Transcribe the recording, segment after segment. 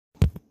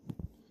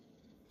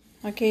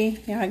Okay,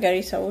 የሀገሬ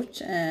ሰዎች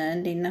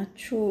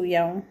እንዴናችሁ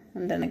ያው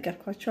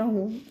እንደነገርኳችሁ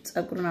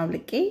ጸጉሩን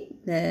አብልቄ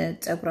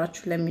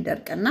ጸጉራችሁ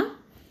ለሚደርቅና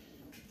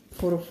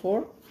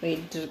ፎርፎር ወይ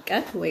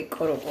ድርቀት ወይ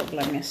ቆሮቆር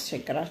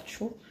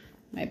ለሚያስቸግራችሁ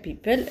my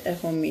people a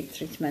homemade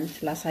treatment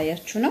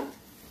ላሳያችሁ ነው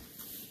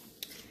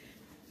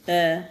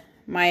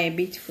my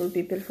beautiful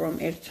people from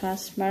Eritrea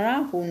Asmara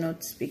who not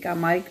speak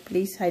Amharic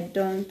please I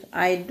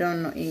don't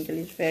know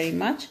English very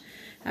much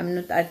I'm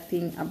not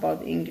acting about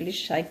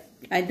English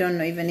I don't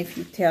know even if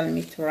you tell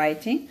me to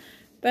writing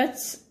but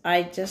I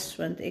just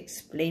want to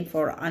explain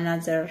for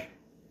another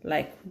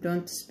like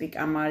don't speak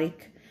Amharic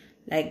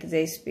like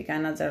they speak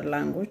another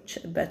language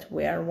but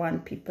we are one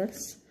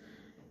peoples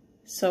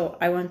so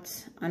I want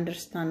to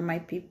understand my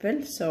people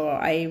so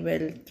I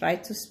will try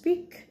to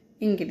speak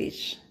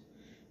English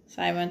so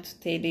I want to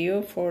tell you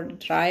for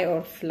dry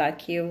or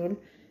flaky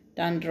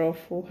dandruff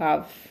who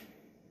have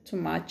too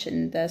much in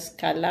the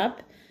scalp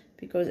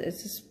because it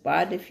is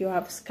bad if you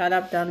have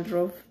scalp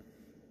dandruff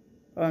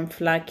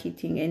flack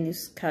eating any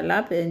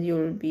scalp and you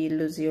will be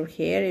lose your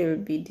hair you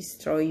will be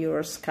destroy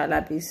your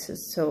scalp is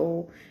so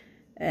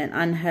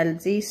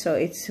unhealthy so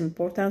it's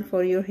important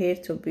for your hair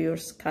to be your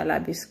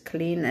scalp is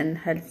clean and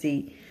healthy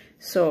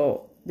so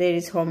there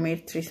is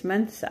homemade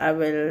treatments I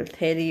will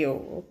tell you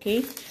okay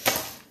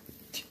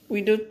we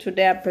do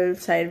today apple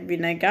cider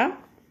vinegar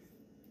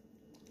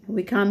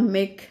we can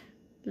make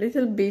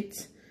little bit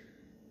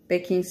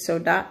baking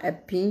soda a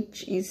pinch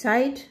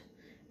inside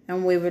and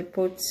we will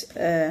put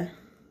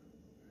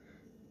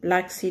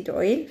black seed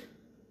oil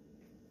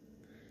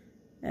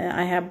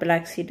I have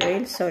black seed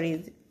oil sorry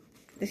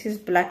this is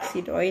black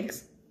seed oil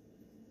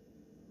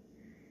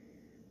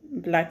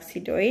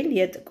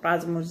የጥቁር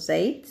አዝሙድ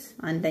ዘይት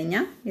አንደኛ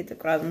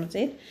የጥቁር አዝሙድ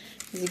ዘይት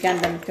እዚህ ጋር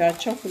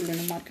እንደምታያቸው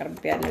ሁሉንም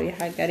አቀርቤያለሁ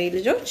የሀገሬ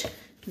ልጆች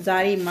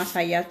ዛሬ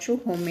ማሳያችሁ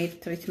ሆምሜድ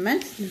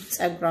ትሪትመንት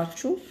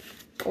ጸጉራችሁ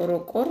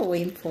ቆሮቆር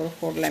ወይም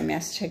ፎርፎር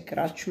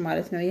ለሚያስቸግራችሁ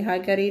ማለት ነው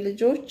የሀገሬ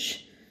ልጆች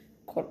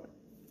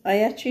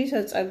አያችሁ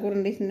ጸጉር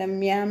እንዴት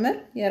እንደሚያምር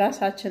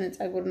የራሳችን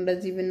ጸጉር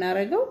እንደዚህ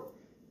ብናረጋው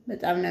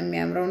በጣም ነው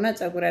የሚያምረውና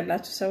ጸጉር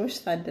ያላችሁ ሰዎች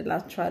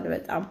ታድላችኋል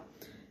በጣም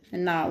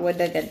እና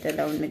ወደ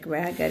ገደለው ንግባ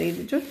የሀገሬ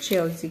ልጆች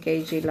ያው እዚህ ጋር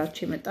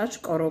ይዤላችሁ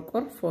የመጣችሁ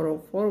ቆሮቆር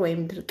ፎርፎር ወይም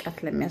ድርቀት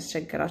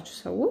ለሚያስቸግራችሁ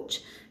ሰዎች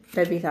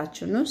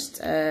በቤታችን ውስጥ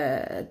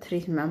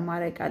ትሪትመንት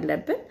ማድረግ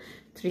አለብን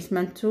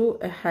ትሪትመንቱ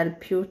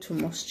help you to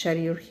moisture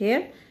your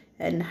hair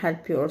and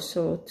help you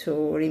also to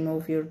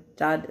remove your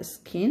dead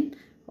skin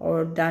or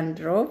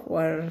dandruff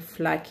or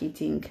flack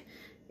eating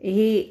ይሄ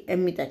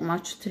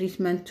የሚጠቅማችሁ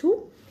ትሪትመንቱ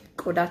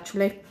ቆዳችሁ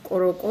ላይ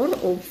ቆሮቆር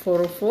or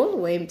ፎርፎር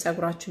ወይም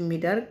ጸጉራችሁ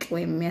የሚደርቅ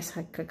ወይም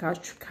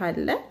የሚያሳከካችሁ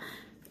ካለ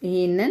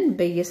ይሄንን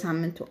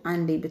በየሳምንቱ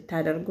አንዴ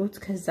ብታደርጉት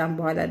ከዛም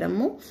በኋላ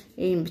ደግሞ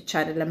ይሄን ብቻ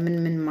አይደለም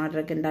ምን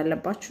ማድረግ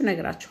እንዳለባችሁ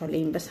ነግራችኋለሁ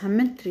ይሄን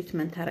በሳምንት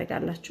ትሪትመንት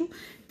ታረጋላችሁ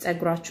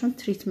ጸጉራችሁን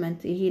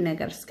ትሪትመንት ይሄ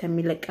ነገር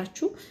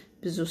እስከሚለቃችሁ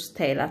ብዙ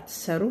ስታይል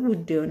አትሰሩ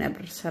ውድ የሆነ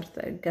ብር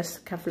ገስ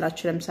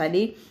ከፍላችሁ ለምሳሌ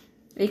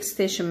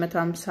ኤክስቴንሽን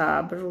 150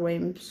 ብር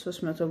ወይም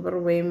 300 ብር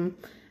ወይም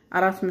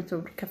 400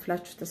 ብር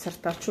ከፍላችሁ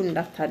ተሰርታችሁ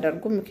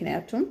እንዳታደርጉ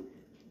ምክንያቱም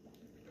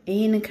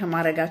ይሄን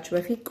ከማረጋችሁ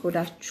በፊት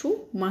ቆዳችሁ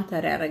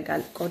ማተር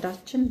ያረጋል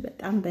ቆዳችን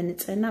በጣም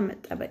በንጽህና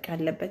መጠበቅ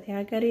አለበት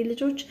የሀገሬ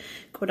ልጆች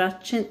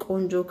ቆዳችን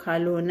ቆንጆ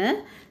ካልሆነ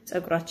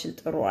ጸጉራችን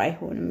ጥሩ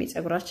አይሆንም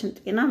የጸጉራችን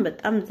ጤና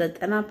በጣም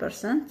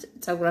 90%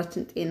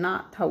 ጸጉራችን ጤና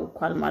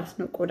ታውቋል ማለት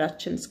ነው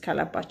ቆዳችን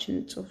ስካላፓችን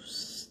ጽሁስ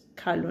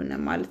ካልሆነ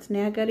ማለት ነው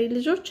የሀገሬ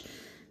ልጆች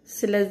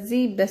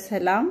ስለዚህ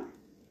በሰላም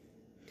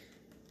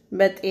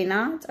በጤና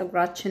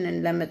ጸጉራችንን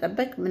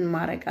ለመጠበቅ ምን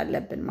ማድረግ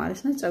አለብን ማለት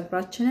ነው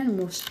ጸጉራችንን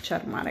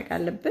ሞይስቸር ማድረግ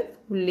አለብን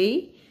ሁሌ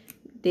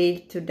day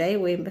to day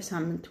ወይም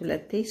በሳምንት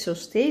ሁለቴ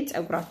ሶስቴ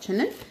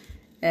ጸጉራችንን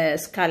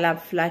ስካላፕ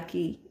ፍላኪ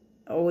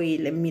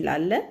ኦይል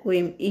የሚላለ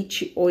ወይም ኢቺ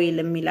ኦይል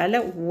የሚላለ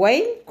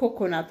ወይም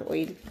ኮኮናት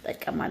ኦይል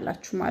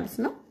ተጠቀማላችሁ ማለት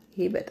ነው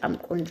ይሄ በጣም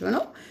ቆንጆ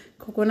ነው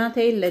ኮኮናት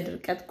ኦይል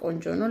ለድርቀት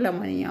ቆንጆ ነው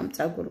ለማንኛውም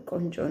ጸጉር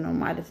ቆንጆ ነው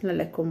ማለት ነው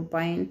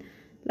ለኮምባይን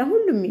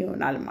ለሁሉም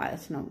ይሆናል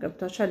ማለት ነው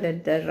ገብታችሁ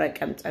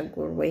ለደረቀም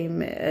ጸጉር ወይም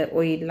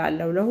ኦይል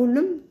ላለው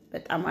ለሁሉም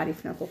በጣም አሪፍ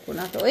ነው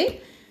ኮኮናት ኦይል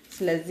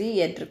ስለዚህ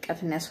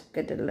የድርቀትን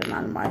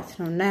ያስወግድልናል ማለት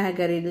ነው እና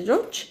የሀገሬ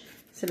ልጆች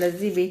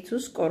ስለዚህ ቤት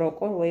ውስጥ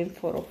ቆሮቆር ወይም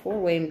ፎርፎር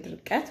ወይም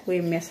ድርቀት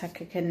ወይም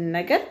ያሳከከን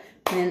ነገር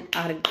ምን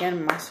አርገን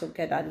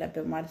ማስወገድ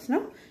አለብን ማለት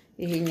ነው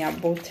ይሄኛ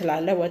ቦትል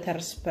አለ ወተር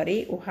ስፕሬ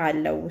ውሃ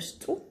አለው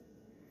ውስጡ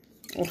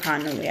ውሃ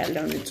ነው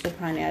ያለው ንጹህ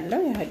ውሃ ነው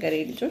ያለው የሀገሬ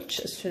ልጆች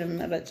እሱንም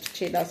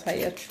ረጭቼ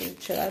ላሳያችሁ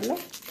እችላለሁ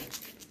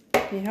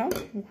ይሄው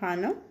ውሃ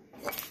ነው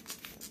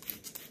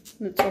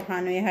ንጹህ ውሃ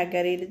ነው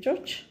የሀገሬ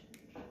ልጆች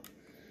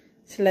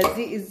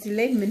ስለዚህ እዚህ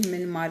ላይ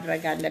ምን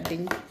ማድረግ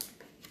አለብኝ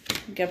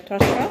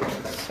ገብቷችኋል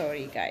ሶሪ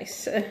ጋይስ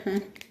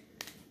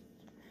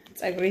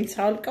ጸጉሬን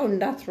ሳልቀው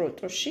እንዳትሮጡ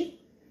እሺ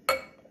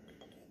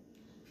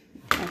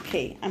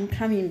okay I'm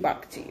coming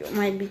back to you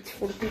my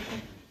beautiful people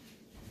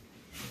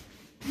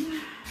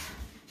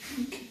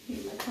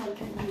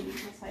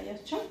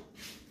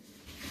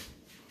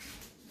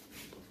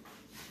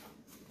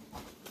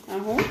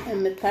አሁን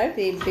የምታዩት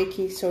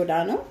ቤኪንግ ሶዳ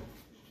ነው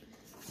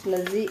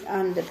ስለዚህ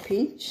አንድ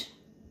ፒንች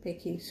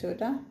baking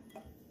soda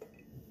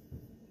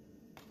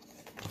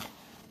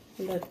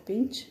 2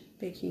 ፒንች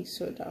ቤኪንግ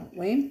ሶዳ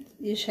ወይም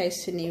የሻይ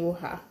ስኒ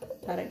ውሃ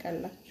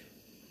ታረጋላችሁ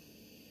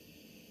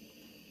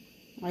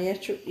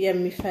አያችሁ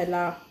የሚፈላ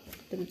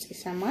ድምጽ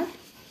ይሰማል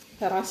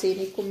ራሴ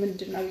እኮ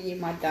ምንድነው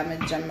ማዳመጥ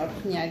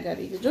ጀመርኩኝ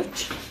ያገሪ ልጆች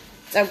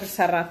ጸጉር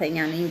ሰራተኛ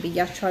ነኝ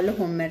ብያችኋለሁ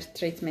ሆምሜድ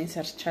ትሪትመንት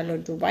ሰርቻለሁ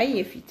ዱባይ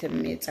የፊትም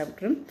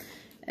የጸጉርም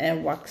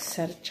ዋክስ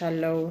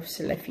ሰርቻለሁ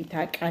ስለፊት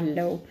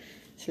አቃለው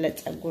ስለ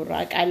ጸጉር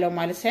አቃለው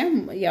ማለት ሳይሆን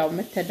ያው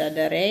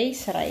መተዳደሪያዬ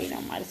ስራዬ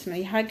ነው ማለት ነው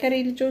የሀገሬ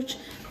ልጆች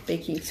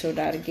ቤኪንግ ሶዳ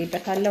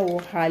አርጌበታለሁ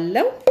ውሃ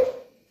አለው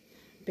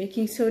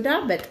ቤኪንግ ሶዳ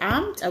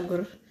በጣም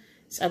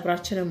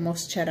ጸጉራችንን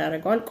ሞስቸር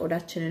ያደርጋል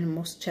ቆዳችንን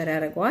ሞስቸር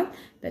ያደርጋል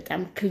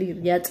በጣም ክሊር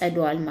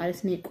ያጸደዋል ማለት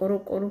ነው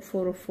ቆሮቆሩ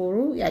ፎሮፎሩ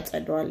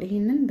ያጸደዋል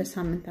ይሄንን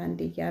በሳምንት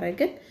አንዴ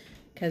ያረጋል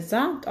ከዛ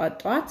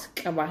ጧጧት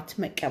ቅባት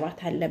መቀባት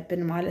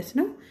አለብን ማለት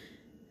ነው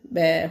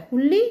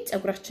በሁሌ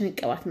ጸጉራችንን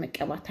ቅባት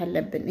መቀባት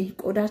አለብን ይሄ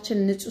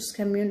ቆዳችን ንጹህ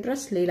እስከሚሆን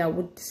ድረስ ሌላ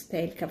ውድ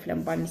ስታይል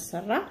ከፍለን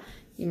ባንሰራ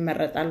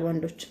ይመረጣል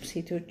ወንዶችም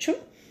ሴቶችም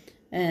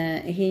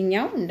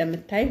ይሄኛው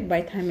እንደምታይ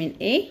ቫይታሚን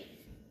ኤ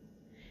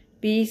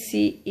ቢ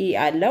ሲ ኢ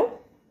አለው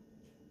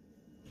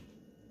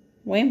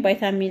ወይም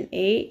ቫይታሚን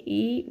ኤ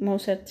ኢ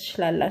መውሰድ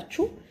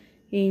ትችላላችሁ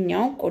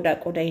ይሄኛው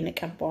ቆዳ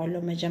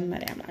ይነቀባዋለሁ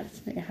መጀመሪያ ማለት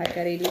ነው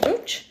የሀገሬ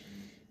ልጆች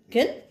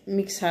ግን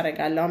ሚክስ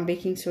አረጋለሁ አን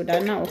ቤኪንግ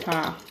ሶዳና ውሃ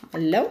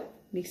አለው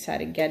ሚክስ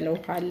አርጋለሁ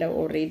ውሃ አለው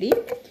ኦሬዲ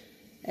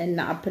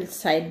እና አፕል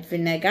ሳይድ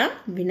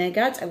ቪኔጋ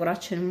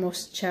ጸጉራችን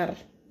ሞስቸር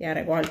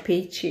ያረጋዋል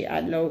ፒኤች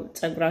አለው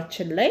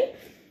ጸጉራችን ላይ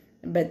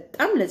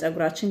በጣም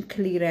ለጸጉራችን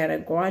ክሊር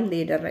ያረጋዋል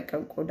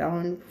የደረቀን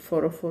ቆዳውን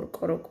ፎሮፎር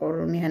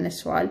ቆሮቆሩን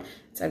ያነሳዋል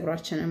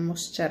ጸጉራችንን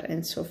ሞስቸር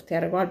ኤንድ ሶፍት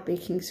ያረጋዋል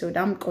ቤኪንግ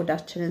ሶዳም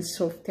ቆዳችንን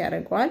ሶፍት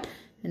ያረጋዋል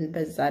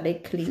በዛ ላይ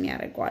ክሊን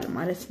ያረጋዋል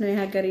ማለት ነው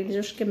የሀገሬ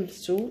ልጆች ግን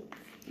ብዙ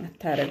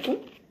አታረጉ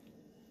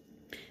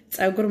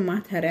ጸጉር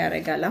ማተር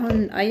ያረጋል አሁን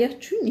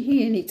አያችሁ ይሄ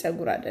የኔ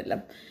ጸጉር አይደለም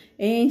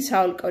ይሄን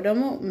ሳውልቀው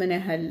ደግሞ ምን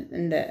ያህል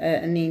እንደ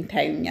እኔን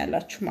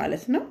ታዩኛላችሁ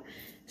ማለት ነው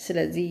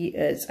ስለዚህ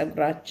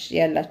ጸጉራች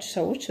ያላችሁ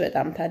ሰዎች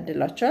በጣም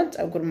ታድላችኋል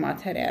ጸጉር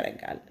ማተር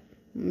ያረጋል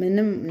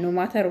ምንም ኖ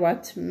ማተር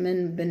ዋት ምን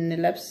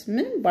ብንለብስ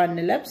ምን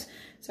ባንለብስ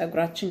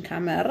ጸጉራችን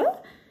ካመረ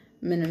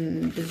ምንም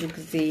ብዙ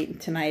ጊዜ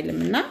እንትን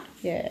አይልምና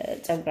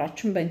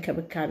የጸጉራችሁን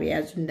በእንክብካቤ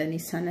ያዙ እንደኔ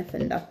ሰነፍ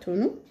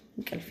እንዳትሆኑ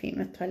እንቅልፍ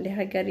ይመጣል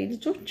የሀገሬ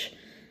ልጆች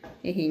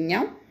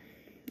ይሄኛው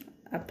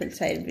አፕል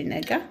ሳይድ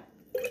ቪኔጋ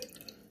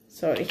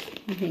ሶሪ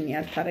ይሄን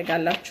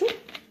ያልታረጋላችሁ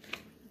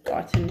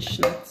ቋትንሽ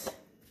ናት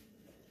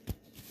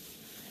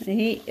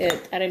ይሄ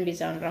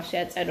ጠረጴዛውን ራሱ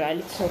ያጸዳዋል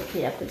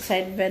ሶፊ አፕል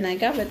ሳይድ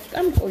ቪኔጋ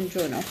በጣም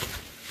ቆንጆ ነው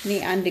እኔ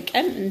አንድ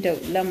ቀን እንደው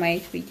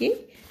ለማየት ብዬ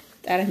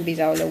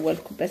ጠረጴዛው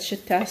ለወልኩበት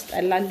ሽታ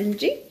ያስጠላል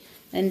እንጂ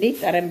እንዴት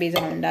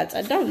ጠረጴዛውን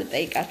እንዳጸዳው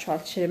ልጠይቃችሁ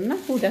አልችልምና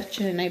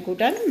ሆዳችንን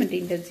አይጎዳንም እንዴ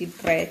እንደዚህ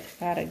ብራይት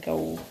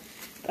ታረጋው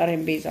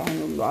ጠረጴዛውን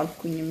ሁሉ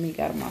አልኩኝ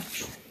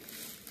የሚገርማችሁ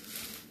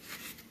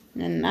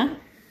እና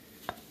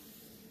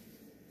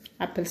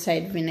አፕል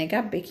ሳይድ ቪኔጋ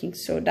ቤኪንግ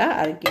ሶዳ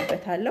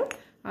አርጌበታለሁ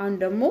አሁን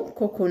ደግሞ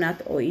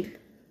ኮኮናት ኦይል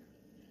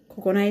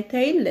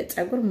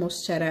ለጸጉር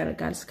ሞስቸር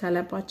ያደርጋል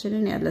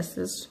ስካላፓችንን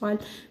ያለስልሳል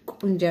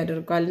ቆንጆ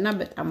ያደርጋልና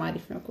በጣም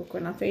አሪፍ ነው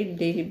ኮኮናት ኦይል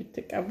ዴይሊ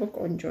ብትቀቡ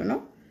ቆንጆ ነው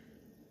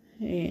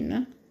ይሄና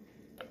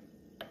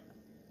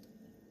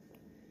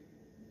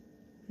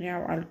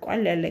ያው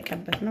አልቋል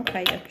ያለቀበት ነው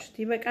ካያችሁት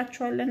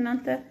ይበቃችኋል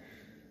እናንተ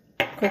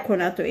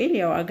ኮኮናት ኦይል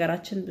ያው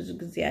አገራችን ብዙ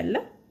ጊዜ አለ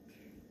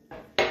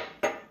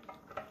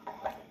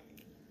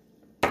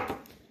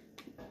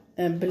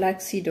ብላክ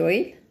ሲድ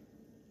ኦይል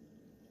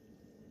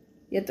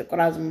የጥቁር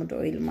አዝሙድ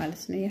ኦይል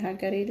ማለት ነው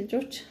የሀገሬ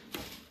ልጆች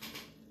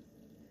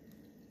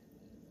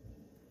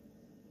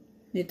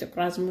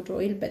የጥቁር አዝሙድ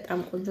ኦይል በጣም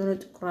ቆንጆ ነው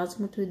ጥቁር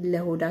አዝሙድ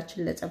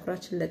ለሆዳችን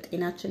ለጸጉራችን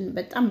ለጤናችን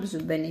በጣም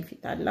ብዙ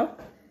ቤኔፊት አለው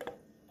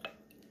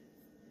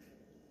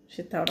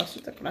ሽታው ራሱ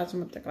ጥቁር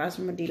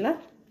አዝሙድ ይላል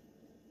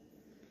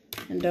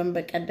እንደውም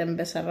በቀደም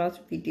በሰራሁት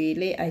ቪዲዮ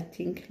ላይ አይ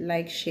ቲንክ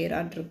ላይክ ሼር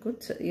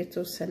አድርጉት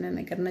የተወሰነ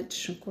ነገር ነጭ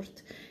ሽንኩርት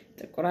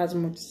ጥቁር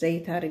አዝሙድ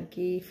ዘይት አርጌ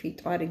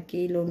ፊጦ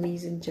አርጌ ሎሚ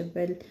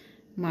ዝንጅብል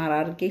ማር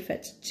አርጌ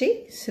ፈጭቼ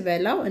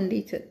ስበላው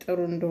እንዴት ጥሩ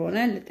እንደሆነ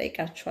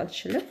ልጠይቃችሁ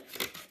አልችልም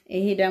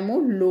ይሄ ደግሞ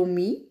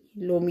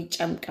ሎሚ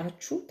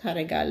ጨምቃችሁ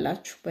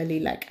ታረጋላችሁ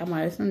በሌላ እቃ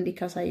ማለት ነው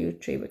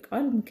እንዲካሳዮቹ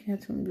ይበቃል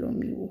ምክንያቱም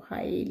ሎሚ ውሃ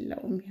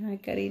የለውም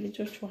የሀገሬ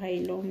ልጆች ውሃ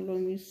የለውም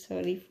ሎሚ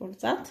ሶሪ ፎር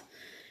ዛት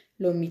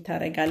ሎሚ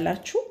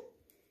ታረጋላችሁ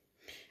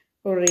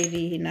ኦሬዲ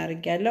ይሄን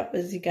አርጋለሁ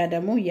እዚህ ጋር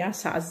ደግሞ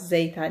ያሳ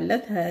ዘይት አለ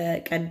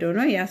ተቀዶ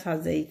ነው ያሳ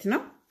ዘይት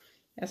ነው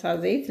ያሳ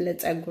ዘይት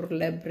ለጸጉር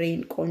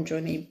ለብሬን ቆንጆ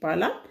ነው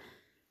ይባላል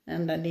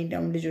አንዳንዴ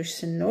እንደውም ልጆች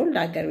ስንወልድ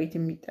አገር ቤት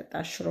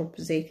የሚጠጣ ሽሮፕ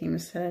ዘይት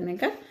የመሰለ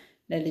ነገር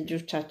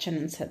ለልጆቻችን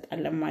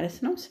እንሰጣለን ማለት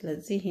ነው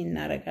ስለዚህ ይሄን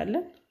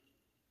እናረጋለን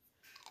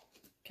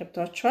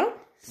ከብቷቸዋል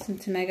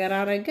ስንት ነገር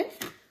አረገን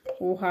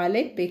ውሃ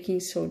ላይ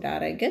ቤኪንግ ሶዳ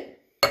አረገን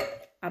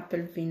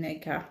አፕል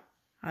ቪኔጋ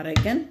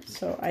አረገን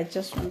so I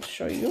just want to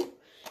show you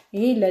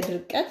ይሄ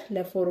ለድርቀት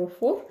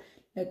ለፎሮፎር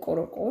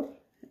ለቆሮቆር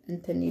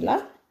እንትን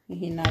ይላል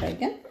ይሄን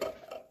አረገን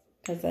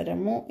ከዛ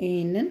ደግሞ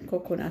ይሄንን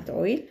ኮኮናት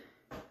ኦይል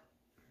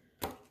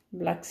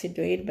ብላክ ሲድ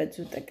ኦይል በዙ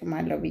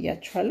ተጠቅማለሁ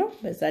ብያችኋለሁ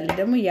በዛ ላይ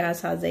ደግሞ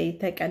ያሳ ዘይት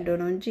ተቀዶ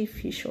ነው እንጂ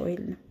ፊሽ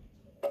ኦይል ነው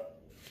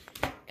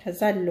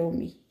ከዛ ሎሚ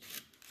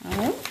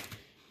አሁን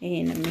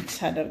ይሄን ሚክስ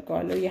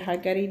አደርጋለሁ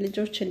የሀገሬ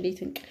ልጆች እንዴት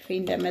እንቅልፌ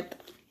እንደመጣ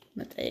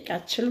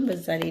መጠየቃችሁም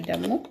በዛ ላይ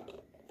ደግሞ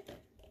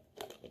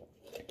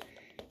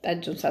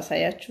ጠጁን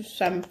ሳሳያችሁ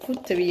እሷም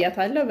ኩት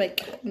ብያታለሁ በቃ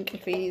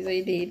እንቅልፌ ይዘይ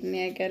ደሄድን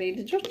የሀገሬ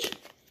ልጆች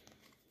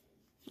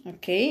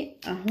ኦኬ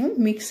አሁን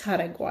ሚክስ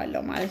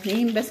አደርጋለሁ ማለት ነው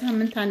ይሄን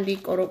በሳምንት አንዴ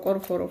ቆሮቆር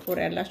ፎሮፎር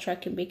ያላችሁ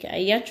አኪም ቤት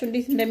አያችሁ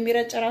እንዴት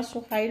እንደሚረጭ ራሱ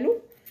ኃይሉ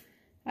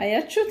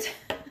አያችሁት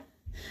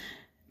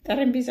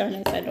ጠረጴዛውን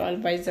ያጸዳዋል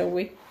ባይዘዌ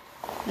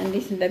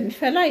እንዴት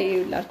እንደሚፈላ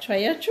ይውላችሁ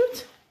አያችሁት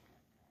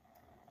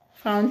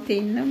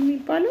ፋውንቴን ነው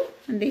የሚባለው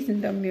እንዴት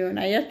እንደሚሆን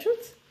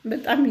አያችሁት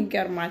በጣም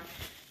ይገርማል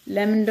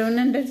ለምን እንደሆነ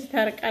እንደዚህ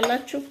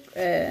ታርቃላችሁ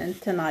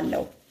እንትን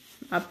አለው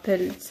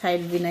አፕል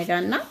ሳይድ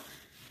ቪኔጋርና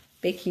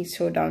ቤኪንግ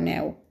ሶዳው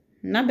ነው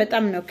እና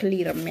በጣም ነው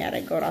ክሊር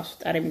የሚያደርገው ራሱ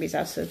ጠረጴዛ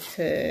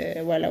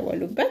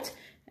ስትወለወሉበት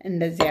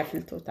እንደዚህ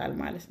ያፍልቶታል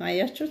ማለት ነው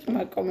አያችሁት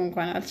ማቆም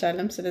እንኳን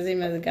አልቻለም ስለዚህ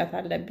መዝጋት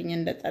አለብኝ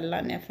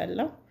እንደጠላን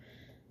ያፈላው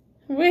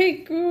ወይ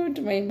ጉድ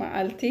ወይ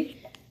ማልቲ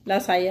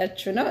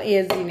ላሳያችሁ ነው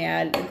የዚህን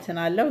ያህል እንትን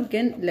አለው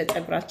ግን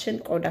ለፀጉራችን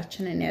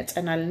ቆዳችንን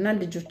ያጸናልና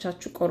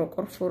ልጆቻችሁ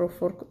ቆሮቆር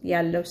ፎሮፎር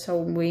ያለው ሰው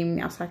ወይም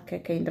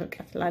ያሳከከኝ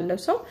ድርቀት ላለው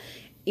ሰው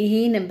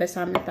ይሄን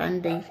በሳምንት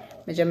አንዴ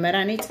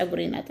መጀመሪያ እኔ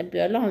ፀጉሬን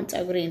አጥብያለሁ አሁን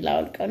ፀጉሬን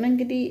ላውልቀው ነው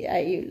እንግዲህ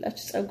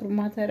አይላችሁ ፀጉር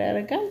ማተር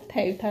ያረጋል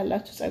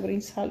ታዩታላችሁ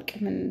ፀጉሬን ሳልቅ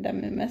ምን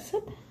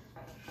እንደምመስል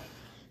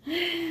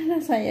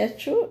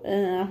ላሳያችሁ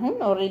አሁን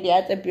ኦሬዲ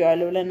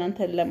አጥብያለሁ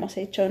ለእናንተ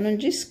ለማሳየቻው ነው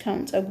እንጂ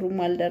እስካሁን ፀጉሩ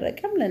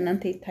ማልደረቀም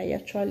ለእናንተ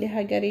ይታያችኋል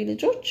የሀገሬ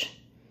ልጆች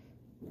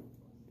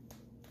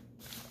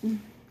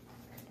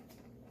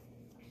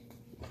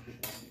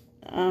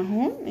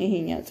አሁን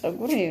ይሄኛው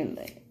ፀጉር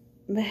ይኸውልህ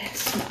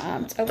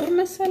በስማም ፀጉር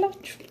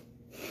መሰላችሁ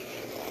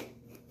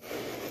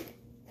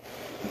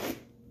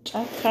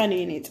ጫካኔ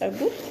ነው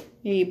ፀጉር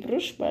ይሄ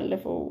ብሩሽ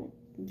ባለፈው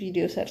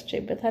ቪዲዮ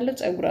ሰርቼበታለሁ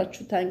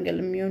ፀጉራችሁ ታንገል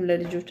የሚሆን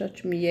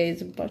ለልጆቻችሁ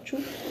የሚያይዝባችሁ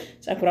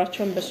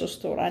ፀጉራቸውን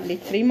በ3 ወር አንዴ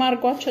ትሪም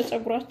አርጓቸው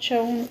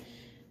ፀጉራቸውን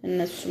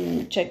እነሱም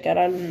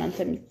ይቸገራሉ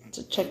እናንተም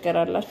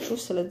ትቸገራላችሁ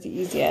ስለዚህ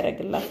ኢዚ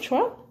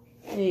ያደርግላችኋል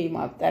ይሄ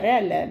ማብጠሪያ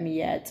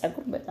ለሚያያዝ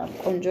ፀጉር በጣም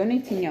ቆንጆ ነው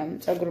የትኛውም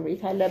ፀጉር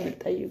ቤት አለ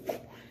ብትጠይቁ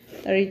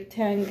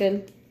ሪክታንግል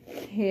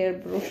ሄር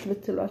ብሩሽ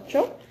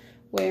ብትሏቸው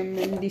ወይም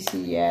እንዲህ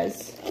ሲያዝ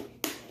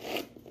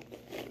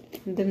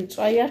ድምጽ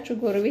አያችሁ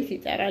ጎረቤት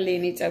ይጠራል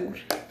የኔ ፀጉር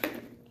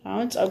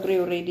አሁን ፀጉሬ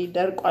ኦሬዲ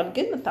ደርቋል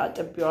ግን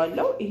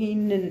ታጥብያለሁ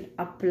ይሄንን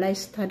አፕላይ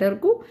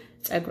ስታደርጉ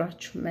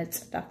ፀጉራችሁ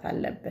መጽዳት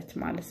አለበት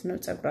ማለት ነው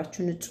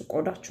ፀጉራችሁ ንጹህ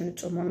ቆዳችሁ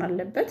ንጹህ መሆን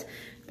አለበት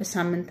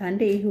በሳምንት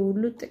አንዴ ይሄ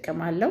ሁሉ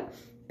ጥቅም አለው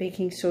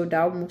ቤኪንግ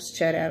ሶዳው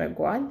ሞይስቸር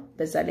ያደርጋል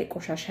በዛ ላይ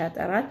ቆሻሻ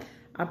ያጠራል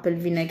አፕል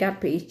ቪኔጋር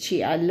ፒኤች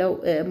አለው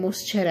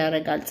ሞይስቸር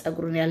ያደርጋል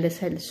ፀጉሩን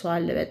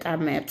ያለሰልሰዋል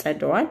በጣም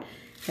ያጸደዋል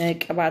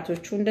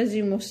ቅባቶቹ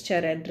እንደዚህ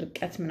ሞይስቸር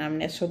ድርቀት ምናምን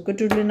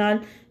ያስወግዱልናል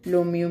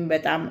ሎሚውን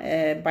በጣም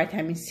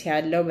ቫይታሚን ሲ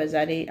ያለው በዛ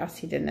ላይ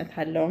አሲድነት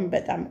አለው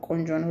በጣም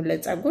ቆንጆ ነው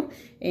ለፀጉር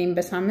ይሄን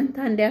በሳምንት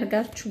አንዴ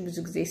ያርጋችሁ ብዙ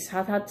ጊዜ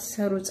ሰዓታት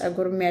ሰሩ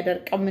ፀጉር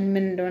የሚያደርቀው ምን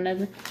እንደሆነ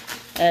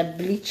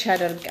ብሊች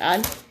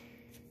ያደርጋል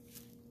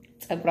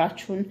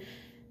ፀጉራችሁን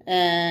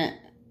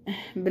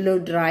ብሎ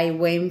ድራይ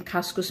ወይም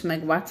ካስኩስ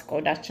መግባት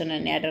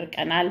ቆዳችንን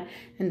ያደርቀናል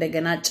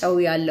እንደገና ጨው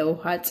ያለው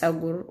ውሃ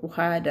ፀጉር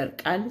ውሃ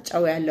ያደርቃል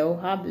ጨው ያለው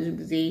ውሃ ብዙ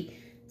ጊዜ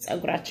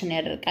ፀጉራችን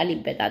ያደርቃል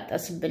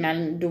ይበጣጣስብናል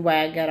ዱባይ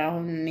ሀገር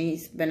አሁን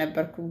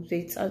በነበርኩ ጊዜ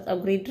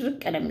ፀጉሬ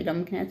ድርቅ ነው የሚለው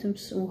ምክንያቱም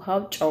ውሃው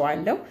ጨው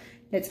አለው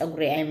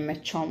ለፀጉሬ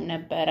አይመቸውም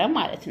ነበር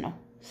ማለት ነው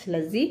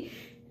ስለዚህ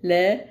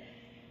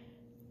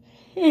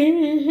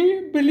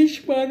ብሊች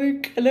ማድረግ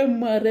ቀለም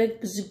ማድረግ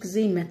ብዙ ጊዜ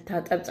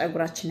መታጠብ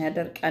ፀጉራችን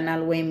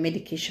ያደርቀናል ወይም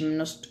ሜዲኬሽን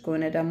እንወስድ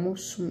ከሆነ ደግሞ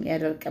እሱም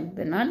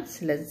ያደርቅብናል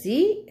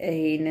ስለዚህ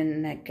ይሄንን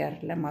ነገር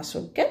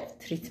ለማስወገድ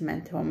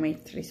ትሪትመንት ሆሜድ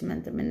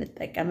ትሪትመንት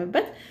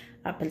የምንጠቀምበት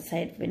አፕል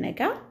ሳይድ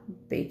ቪኔጋር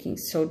ቤኪንግ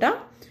ሶዳ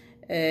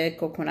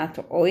ኮኮናት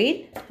ኦይል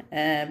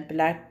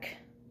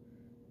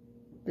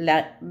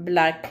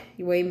ብላክ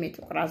ወይም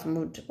የጥቁር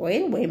አዝሙድ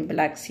ኦይል ወይም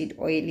ብላክ ሲድ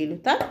ኦይል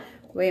ይሉታል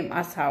ወይም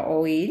አሳ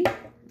ኦይል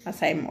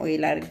አሳይም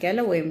ኦይል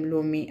አርጋለሁ ወይም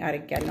ሎሚ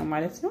አርጋለሁ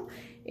ማለት ነው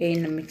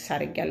ይሄን ሚክስ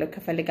አርጋለሁ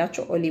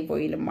ከፈልጋችሁ ኦሊቭ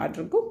ኦይልም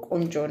አድርጉ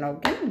ቆንጆ ነው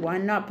ግን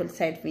ዋናው አፕል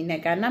ሳይድ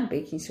ቪኔጋርና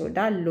ቤኪንግ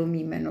ሶዳ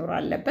ሎሚ መኖር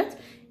አለበት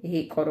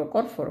ይሄ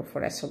ቆሮቆር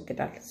ፎሮፎር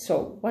ያስወግዳል so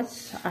what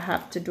I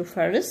have to do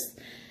first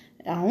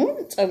አሁን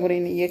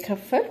ፀጉሬን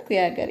እየከፈልኩ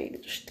ያገሬ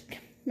ልጅ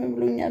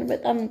ምብሉኛል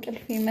በጣም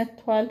እንቅልፍ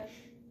ይመቷል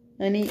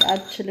እኔ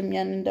አልችልም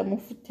ያንን ደሞ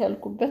ፍት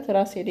ያልኩበት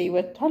ራሴ ላይ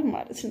ወጥቷል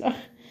ማለት ነው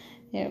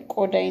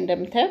ቆዳዬ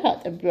እንደምታዩት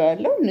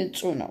አጥብያለሁ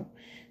ንጹህ ነው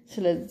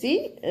ስለዚህ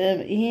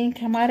ይሄን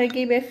ከማረጌ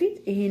በፊት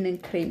ይሄንን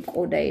ክሬም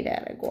ቆዳዬ ላይ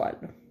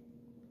ያደርጋለሁ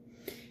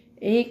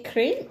ይሄ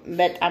ክሬም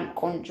በጣም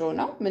ቆንጆ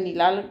ነው ምን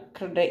ይላል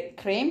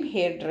ክሬም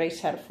ሄር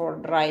ድሬሰር ፎር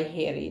ድራይ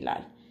ሄር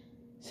ይላል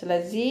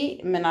ስለዚህ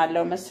ምን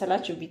አለው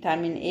መሰላችሁ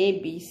ቪታሚን ኤ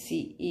ቢ ሲ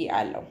ኢ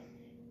አለው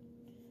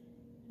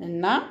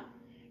እና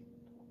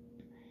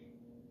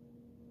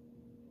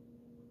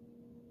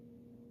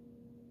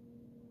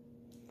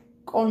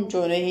ቆንጆ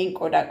ነው ይሄን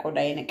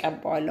ቆዳዬን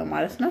ቀባዋለሁ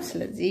ማለት ነው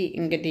ስለዚህ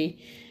እንግዲህ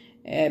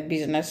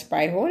ቢዝነስ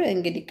ባይሆን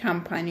እንግዲህ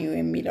ካምፓኒው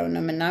የሚለው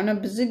ነው ምናምን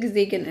ብዙ ጊዜ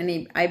ግን እኔ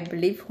አይ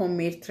ቢሊቭ ሆም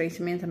ሜድ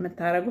ትሪትመንት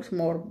የምታረጉት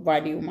ሞር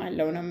ቫልዩ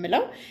አለው ነው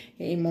የምለው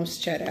ይሄ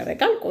ሞይስቸር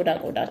ያደርጋል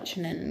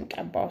ቆዳችንን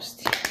እንቀባው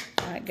እስቲ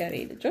ሀገሬ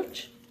ልጆች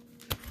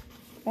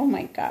ኦ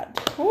ማይ ጋድ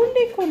ሁሌ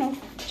እኮ ነው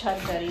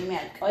ቻርጀር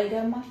የሚያልቀው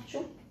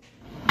አይገርማችሁ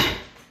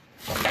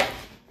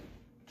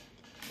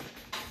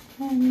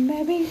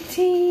እመቤቴ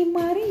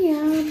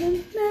ማርያም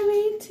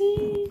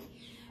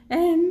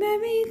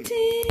እመቤቴ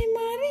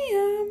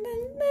ማርያም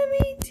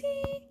እመቤቴ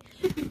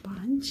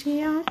ባንቺ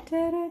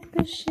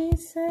ያደረብሽ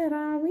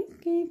ሰራዊት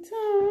ጌታ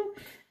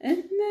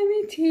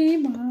እመቤቴ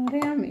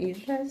ማርያም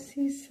ይድረስ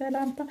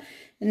ሰላምታ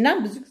እና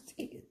ብዙ ጊዜ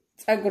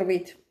ፀጉር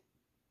ቤት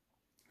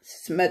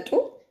ስትመጡ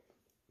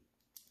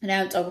እኔ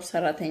ፀጉር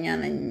ሰራተኛ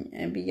ነኝ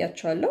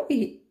ብያቸዋለሁ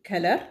ይሄ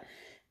ከለር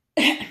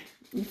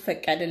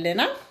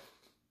ይፈቀድልናል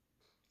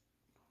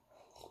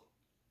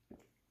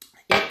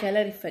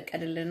ከለር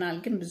ይፈቀድልናል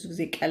ግን ብዙ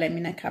ጊዜ ቀለም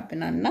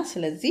ይነካብናልና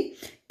ስለዚህ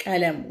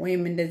ቀለም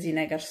ወይም እንደዚህ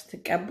ነገር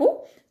ስትቀቡ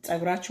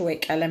ፀጉራችሁ ወይ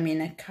ቀለም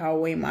ይነካው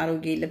ወይ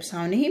አሮጌ ልብስ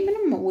አሁን ይሄ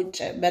ምንም ውጭ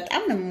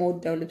በጣም ነው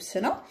የምወደው ልብስ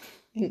ነው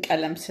ግን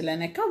ቀለም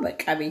ስለነካው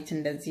በቃ ቤት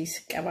እንደዚህ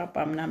ስቀባባ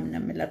ምናምን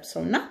ነው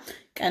የምለብሰውና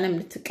ቀለም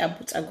ልትቀቡ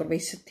ፀጉር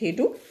ቤት ስትሄዱ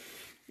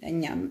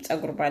እኛም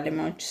ፀጉር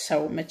ባለሙያዎች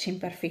ሰው መቼም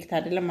ፐርፌክት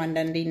አይደለም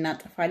አንዳንዴ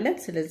እናጠፋለን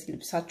ስለዚህ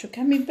ልብሳችሁ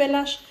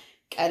ከሚበላሽ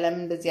ቀለም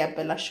እንደዚህ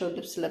ያበላሽው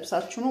ልብስ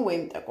ለብሳችሁ ነው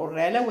ወይም ጠቆር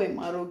ያለ ወይም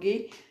አሮጌ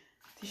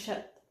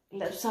ቲሸርት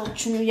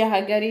ለብሳችሁ ነው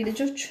የሀገሬ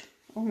ልጆች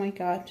ኦ ማይ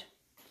ጋድ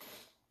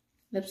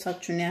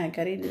ለብሳችሁ ነው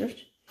የሀገሬ ልጆች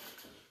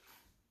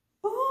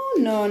ኦ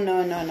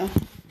ኖ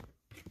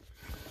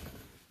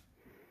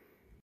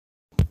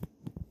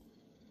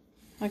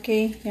ኦኬ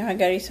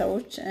የሀገሬ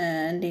ሰዎች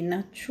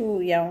እንዴናችሁ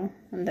ያው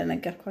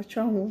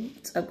እንደነገርኳችሁ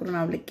ፀጉሩን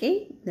አብልቄ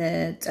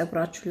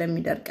ፀጉራችሁ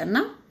ለሚደርቅና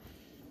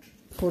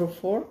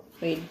ፎርፎር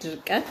ወይ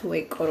ድርቀት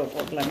ወይ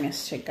ቆሮቆር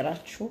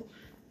ለሚያስቸግራችሁ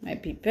my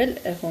people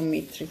a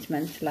homemade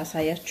treatment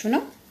ላሳያችሁ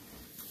ነው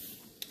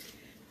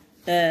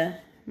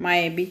my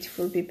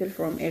beautiful people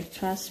from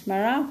Eritrea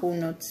Asmara who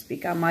not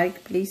speak Amharic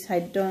please I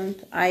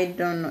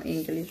don't know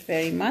English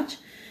very much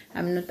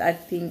I'm not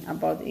acting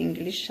about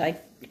English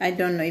I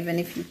don't know even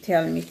if you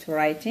tell me to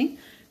writing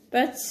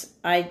but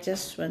I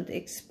just want to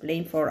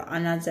explain for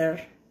another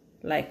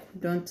like who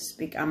don't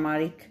speak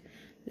Amharic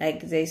like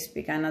they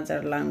speak another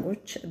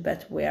language but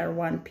we are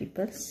one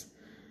peoples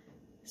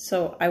so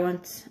I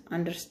want to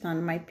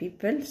understand my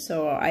people so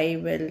I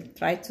will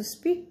try to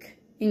speak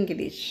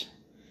English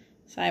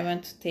so I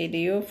want to tell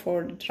you for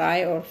dry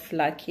or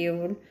flaky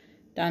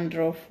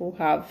dandruff who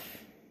have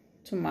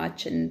too much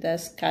in the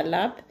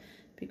scalp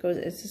because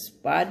it is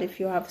bad if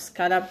you have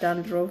scalp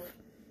dandruff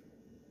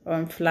or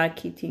flack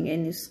eating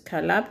in your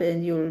scalp and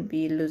you will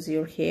be lose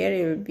your hair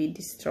you will be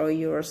destroy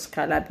your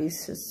scalp is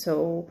so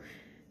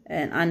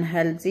and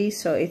unhealthy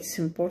so it's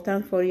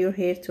important for your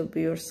hair to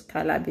be your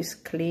scalp is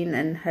clean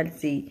and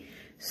healthy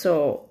so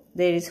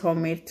there is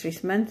homemade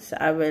treatments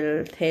I will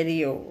tell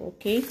you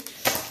okay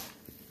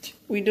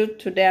we do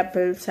today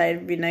apple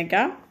cider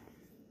vinegar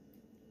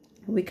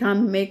we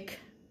can make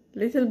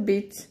little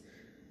bit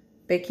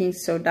baking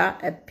soda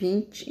a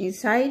pinch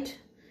inside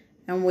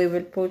and we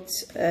will put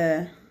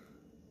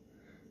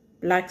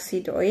black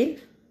seed oil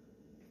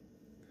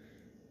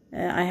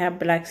I have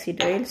black seed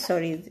oil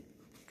sorry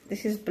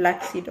this is black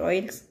seed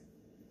oil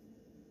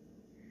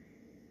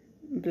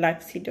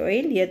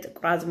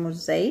የጥቁር አዝሙድ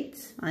ዘይት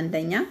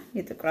አንደኛ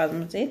የጥቁር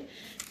አዝሙድ ዘይት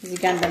እዚህ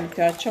ጋር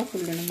እንደምታዩቸው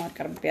ሁሉንም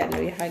አቀርብ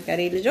ያለው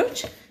የሀገሬ ልጆች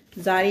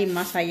ዛሬ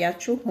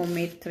ማሳያችሁ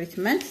ሆምሜድ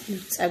ትሪትመንት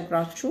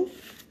ፀጉራችሁ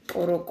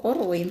ቆሮቆር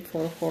ወይም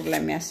ፎርፎር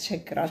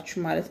ለሚያስቸግራችሁ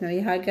ማለት ነው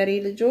የሀገሬ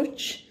ልጆች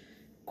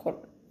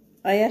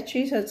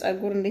አያችሁ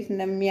ፀጉር እንዴት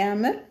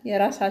እንደሚያምር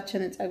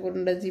የራሳችን ፀጉር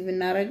እንደዚህ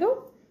ብናረገው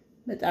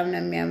በጣም ነው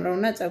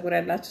የሚያምረውና ፀጉር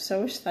ያላችሁ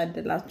ሰዎች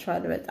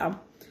ታድላችኋል በጣም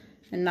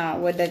እና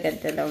ወደ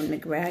ገደለው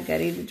ንግባ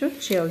ሀገሬ ልጆች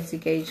ያው እዚህ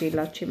ጋር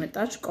ይዤላችሁ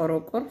የመጣች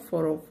ቆሮቆር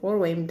ፎርፎር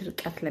ወይም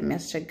ድርቀት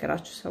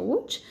ለሚያስቸግራችሁ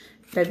ሰዎች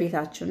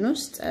በቤታችን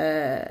ውስጥ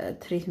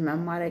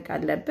ትሪትመንት ማድረግ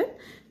አለብን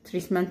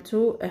ትሪትመንቱ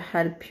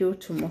help you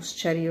to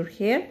moisture your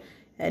hair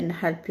and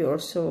help you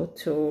also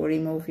to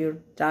remove your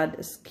dead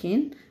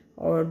skin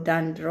or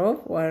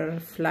dandruff or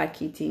flack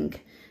eating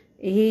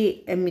ይሄ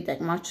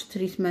የሚጠቅማችሁ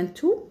ትሪትመንቱ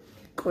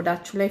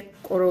ቆዳችሁ ላይ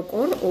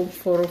ቆሮቆር ኦር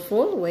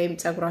ፎርፎር ወይም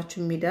ፀጉራችሁ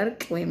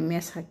የሚደርቅ ወይም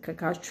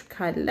የሚያሳከካችሁ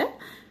ካለ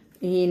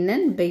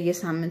ይሄንን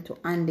በየሳምንቱ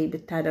አንዴ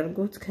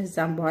ብታደርጉት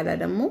ከዛም በኋላ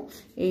ደግሞ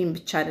ይሄን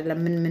ብቻ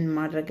አይደለም ምን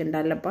ማድረግ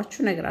እንዳለባችሁ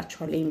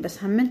ነግራችኋለሁ ይሄን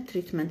በሳምንት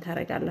ትሪትመንት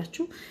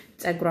ታረጋላችሁ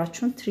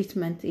ፀጉራችሁን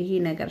ትሪትመንት ይሄ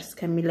ነገር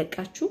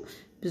እስከሚለቃችሁ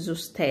ብዙ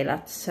ስታይል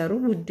አትሰሩ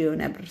ውድ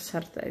የሆነ ብር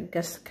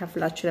ገስ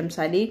ከፍላችሁ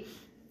ለምሳሌ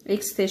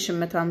ኤክስቴንሽን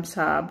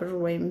 150 ብር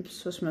ወይም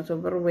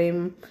 300 ብር ወይም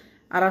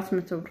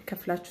 400 ብር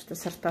ከፍላችሁ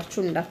ተሰርታችሁ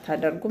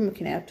እንዳታደርጉ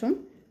ምክንያቱም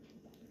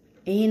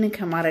ይሄን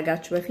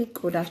ከማረጋችሁ በፊት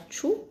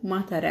ቆዳችሁ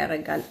ማተር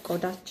ያረጋል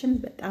ቆዳችን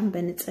በጣም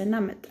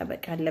በንጽህና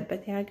መጠበቅ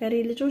አለበት የሀገሬ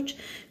ልጆች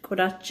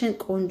ቆዳችን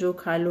ቆንጆ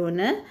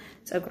ካልሆነ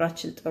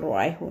ፀጉራችን ጥሩ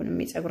አይሆንም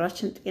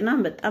የፀጉራችን ጤና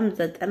በጣም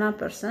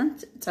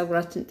 90%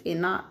 ፀጉራችን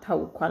ጤና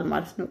ታውቋል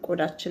ማለት ነው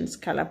ቆዳችን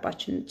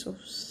ስካላባችን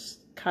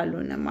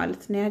ካልሆነ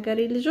ማለት ነው ያገሬ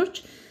ልጆች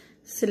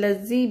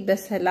ስለዚህ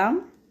በሰላም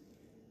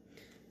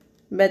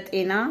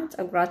በጤና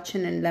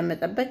ጸጉራችንን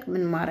ለመጠበቅ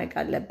ምን ማድረግ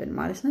አለብን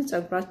ማለት ነው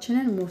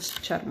ጸጉራችንን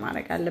ሞይስቸር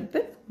ማድረግ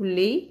አለብን ሁሌ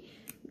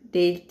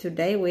day to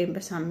day ወይም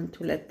በሳምንት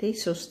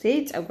 2-3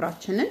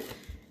 ጸጉራችንን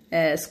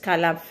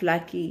ስካልፕ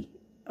ፍላኪ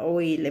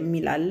ኦይል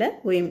የሚላለ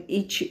ወይም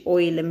ኢቺ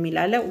ኦይል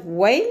የሚላለ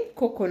ወይም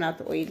ኮኮናት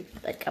ኦይል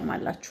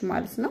ተጠቀማላችሁ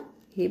ማለት ነው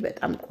ይሄ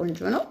በጣም ቆንጆ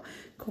ነው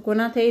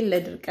ኮኮናት ኦይል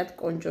ለድርቀት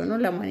ቆንጆ ነው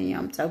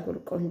ለማንኛውም ጸጉር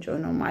ቆንጆ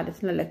ነው ማለት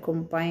ነው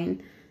ለኮምባይን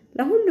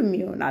ለሁሉም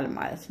ይሆናል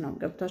ማለት ነው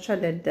ገብታችሁ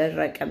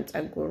ለደረቀም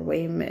ጸጉር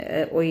ወይም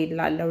ኦይል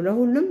ላለው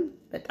ለሁሉም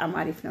በጣም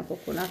አሪፍ ነው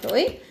ኮኮናት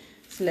ኦይል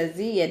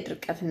ስለዚህ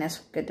የድርቀትን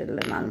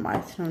ያስወግድልናል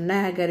ማለት ነው እና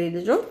ያገሬ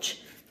ልጆች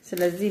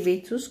ስለዚህ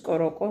ቤት ውስጥ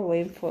ቆሮቆር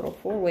ወይም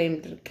ፎሮፎር ወይም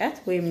ድርቀት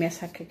ወይም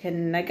ያሳከከን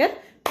ነገር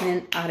ምን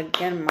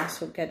አርገን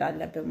ማስወገድ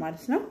አለብን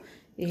ማለት ነው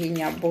ይሄኛ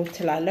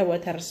ቦትል አለ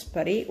ወተር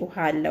ስፕሬ ውሃ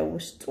አለው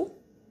ውስጡ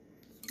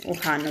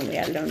ውሃ ነው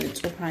ያለው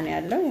ንጹህ ውሃ ነው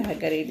ያለው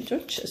የሀገሬ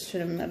ልጆች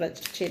እሱንም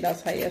ረጭቼ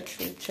ላሳያችሁ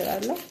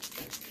እችላለሁ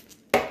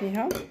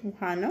ይሄው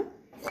ውሃ ነው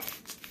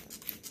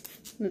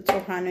ንጹህ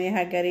ውሃ ነው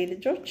የሀገሬ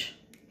ልጆች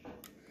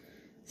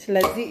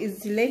ስለዚህ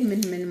እዚህ ላይ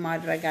ምን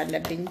ማድረግ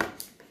አለብኝ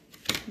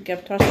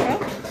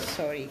ገብቷችኋል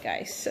ሶሪ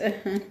ጋይስ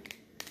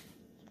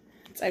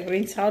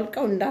ጸጉሬን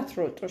ሳልቀው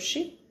እንዳትሮጡ እሺ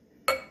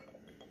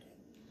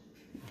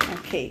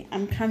okay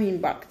I'm coming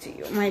back to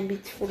you my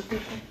beautiful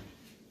people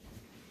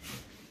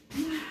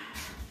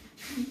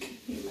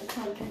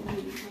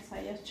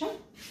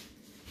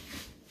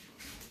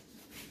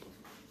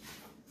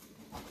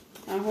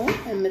አሁን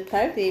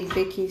የምታዩት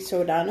ቤኪንግ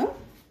ሶዳ ነው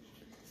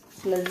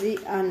ስለዚህ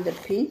አንድ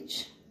ፒንች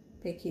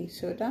ቤኪንግ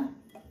ሶዳ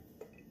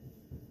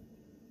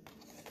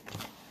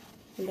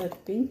ሁለት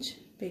ፒንች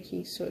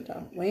ቤኪንግ ሶዳ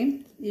ወይም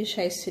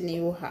የሻይ ስኒ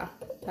ውሃ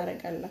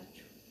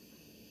ታረጋላችሁ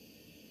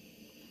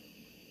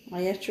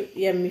አያችሁ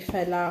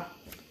የሚፈላ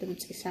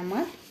ድምጽ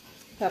ይሰማል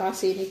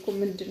ተራሴ እኮ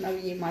ምንድነው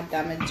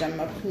ማዳመጥ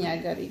ጀመርኩኝ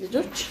ያገሬ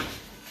ልጆች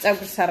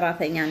ጸጉር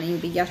ሰራተኛ ነኝ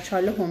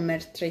ብያችኋለሁ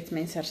ሆምሜድ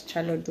ትሪትመንት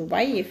ሰርቻለሁ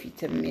ዱባይ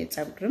የፊትም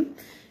የጸጉርም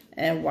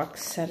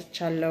ዋክስ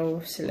ሰርቻለሁ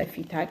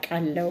ስለፊት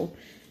አቃለው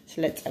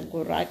ስለ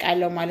ጸጉር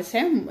አቃለው ማለት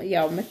ሳይሆን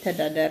ያው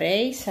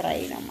መተዳደሪያዬ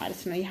ስራዬ ነው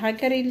ማለት ነው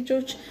የሀገሬ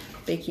ልጆች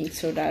ቤኪንግ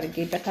ሶዳ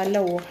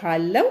አርጌበታለሁ ውሃ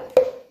አለው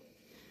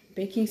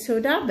ቤኪንግ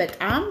ሶዳ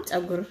በጣም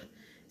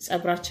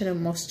ጸጉራችንን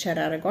ሞይስቸር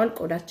ያደርጋል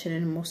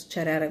ቆዳችንን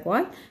ሞይስቸር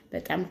ያደርጋል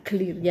በጣም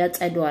ክሊር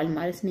ያጸደዋል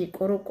ማለት ነው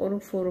ቆሮቆሩ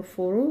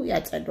ፎሮፎሩ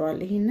ያጸደዋል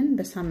ይሄንን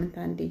በሳምንት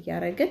አንዴ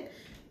ያረጋል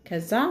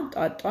ከዛ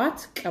ጧጧት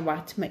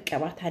ቅባት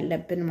መቀባት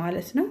አለብን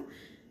ማለት ነው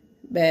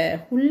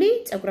በሁሌ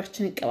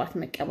ጸጉራችንን ቅባት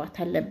መቀባት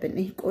አለብን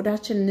ይሄ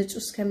ቆዳችን ንጹህ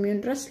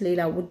እስከሚሆን ድረስ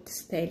ሌላ ውድ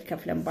ስታይል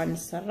ከፍለን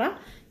ባንሰራ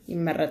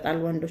ይመረጣል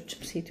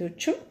ወንዶችም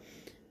ሴቶችም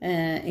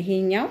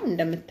ይሄኛው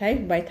እንደምታይ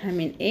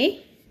ቫይታሚን ኤ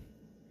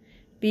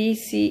ቢ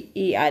ሲ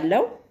ኢ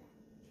አለው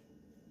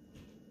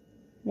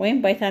ወይም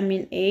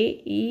ቫይታሚን ኤ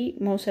ኢ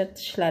መውሰድ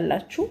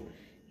ትችላላችሁ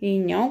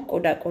ይሄኛው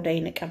ቆዳ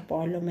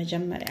ይነቀባዋለሁ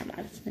መጀመሪያ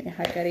ማለት ነው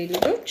የሀገሬ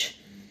ልጆች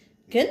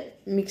ግን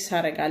ሚክስ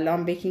አረጋለሁ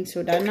አን ቤኪንግ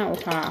ሶዳና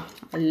ውሃ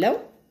አለው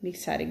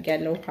ሚክስ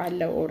አርጋለሁ ውሃ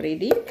አለው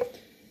ኦሬዲ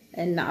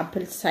እና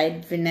አፕል ሳይድ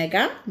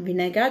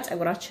ቪኔጋር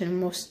ጸጉራችንን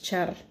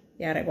ሞይስቸር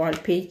ያረጋዋል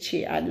ፒኤች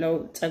አለው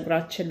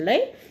ጸጉራችን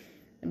ላይ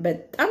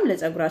በጣም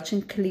ለጸጉራችን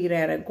ክሊር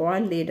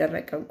ያረጋዋል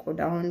የደረቀን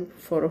ቆዳውን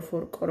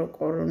ፎሮፎር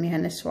ቆሮቆሩን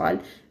ያነሳዋል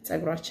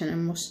ጸጉራችንን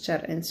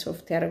ሞይስቸር and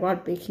soft ያረጋዋል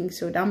ቤኪንግ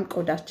ሶዳም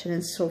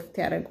ቆዳችንን soft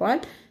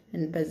ያረጋዋል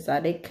በዛ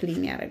ላይ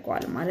ክሊን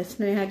ያረጋዋል ማለት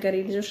ነው የሀገሬ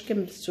ልጆች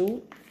ግን ብዙ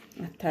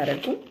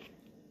አታረጉ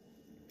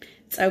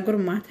ጸጉር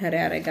ማተር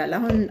ያረጋል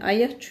አሁን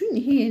አያችሁ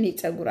ይሄ የኔ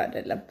ጸጉር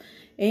አይደለም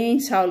ይሄን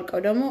ሳውልቀው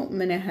ደግሞ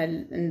ምን ያህል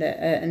እንደ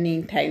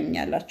እኔን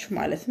ታዩኛላችሁ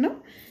ማለት ነው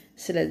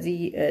ስለዚህ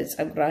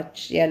ጸጉራች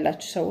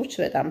ያላችሁ ሰዎች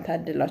በጣም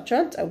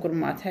ታድላችኋል ጸጉር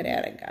ማተር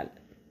ያረጋል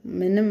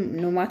ምንም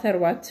ኖ ማተር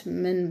ዋት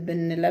ምን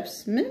ብንለብስ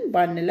ምን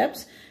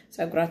ባንለብስ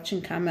ጸጉራችን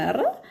ካመራ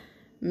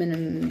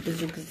ምንም ብዙ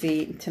ጊዜ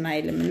እንትን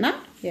አይልምና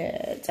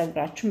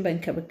የጸጉራችሁን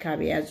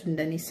በእንክብካቤ ያዙ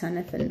እንደኔ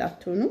ሰነፍ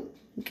እንዳትሆኑ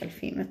እንቅልፍ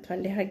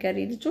ይመጣል የሀገሬ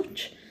ልጆች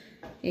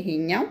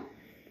ይሄኛው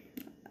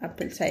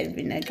አፕል ሳይድ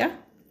ቪኔጋር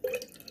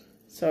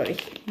ሶሪ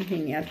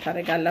ይሄን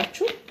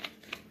ያልታረጋላችሁ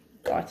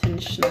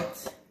ቋትንሽ ናት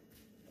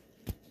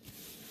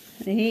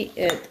ይሄ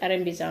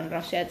ጠረጴዛውን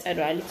ራሱ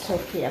ያጸዳዋል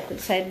ሶፊ አፕል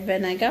ሳይድ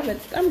ቪኔጋር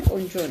በጣም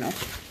ቆንጆ ነው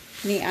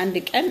እኔ አንድ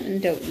ቀን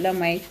እንደው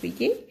ለማየት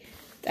ብዬ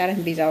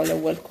ጠረጴዛው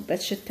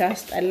ለወልኩበት ሽታ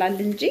ያስጠላል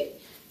እንጂ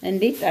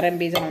እንዴት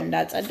ጠረጴዛውን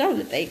እንዳጸዳው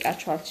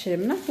ልጠይቃችሁ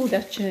አልችልምና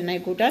ሆዳችንን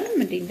አይጎዳንም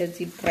እንዴ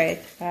እንደዚህ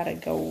ብራይት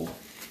ታረጋው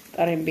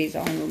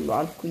ጠረጴዛውን ሁሉ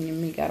አልኩኝ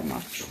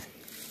የሚገርማችሁ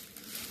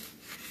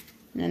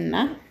እና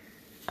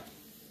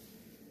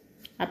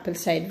አፕል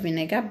ሳይድ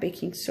ቪኔጋር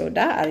ቤኪንግ ሶዳ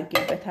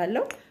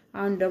አርጌበታለሁ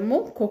አሁን ደግሞ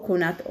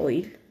ኮኮናት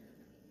ኦይል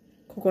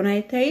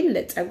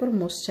ለጸጉር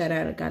ሞይስቸር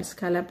ያደርጋል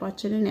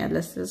ስካልፓችንን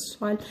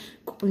ያለስልሳል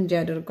ቆንጆ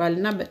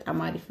ያደርጋልና በጣም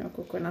አሪፍ ነው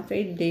ኮኮናት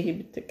ኦይል ዴይሊ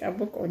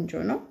ብትቀቡ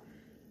ቆንጆ ነው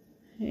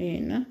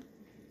ይሄና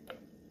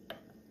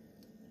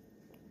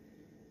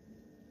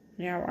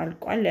ያው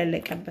አልቋል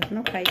ያለቀበት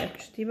ነው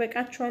ካያችሁት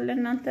ይበቃችኋል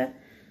እናንተ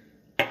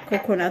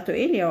ኮኮናት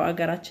ኦይል ያው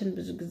አገራችን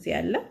ብዙ ጊዜ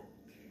አለ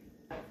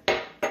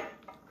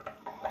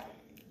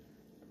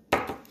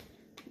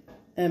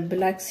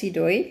ብላክ ሲድ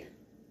ኦይል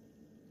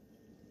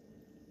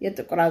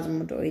የጥቁር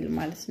አዝሙድ ኦይል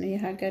ማለት ነው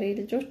የሀገሬ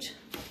ልጆች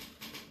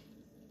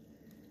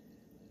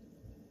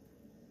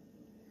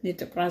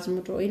የጥቁር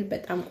አዝሙድ ኦይል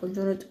በጣም ቆንጆ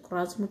ነው ጥቁር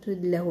አዝሙድ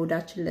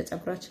ለሆዳችን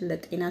ለፀጉራችን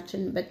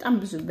ለጤናችን በጣም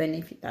ብዙ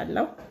ቤኔፊት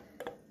አለው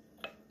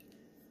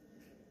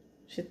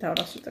ሽታው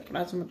ራሱ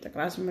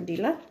ጥቁር አዝሙድ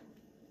ይላል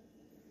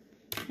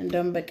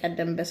እንደም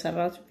በቀደም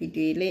በሰራሁት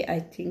ቪዲዮ ላይ አይ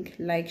ቲንክ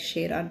ላይክ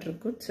ሼር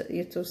አድርጉት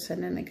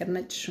የተወሰነ ነገር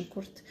ነጭ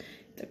ሽንኩርት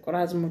ጥቁር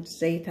አዝሙድ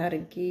ዘይት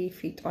አርጌ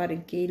ፊጦ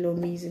አርጌ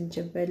ሎሚ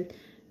ዝንጅብል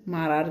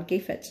ማር አርጌ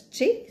ፈጭቼ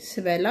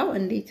ስበላው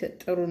እንዴት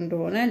ጥሩ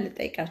እንደሆነ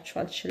ልጠይቃችሁ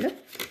አልችልም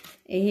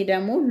ይሄ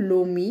ደግሞ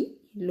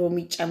ሎሚ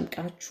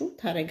ጨምቃችሁ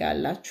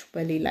ታረጋላችሁ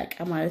በሌላ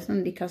እቃ ማለት ነው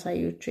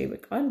እንዲካሳዮቹ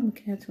ይበቃል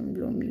ምክንያቱም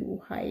ሎሚ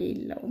ውሃ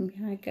የለውም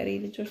የሀገሬ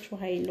ልጆች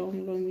ውሃ የለውም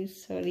ሎሚ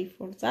ሶሪ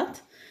ፎር ዛት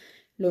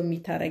ሎሚ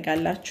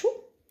ታረጋላችሁ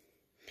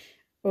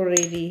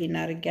ኦሬዲ ይሄን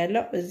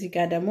አርጋለሁ እዚህ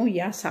ጋር ደግሞ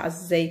ያሳ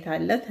ዘይት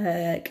አለ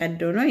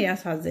ተቀዶ ነው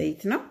ያሳ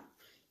ዘይት ነው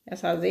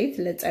ያሳ ዘይት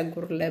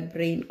ለፀጉር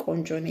ለብሬን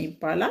ቆንጆ ነው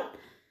ይባላል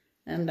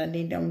አንዳንዴ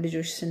ደግሞ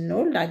ልጆች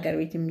ስንወልድ አገር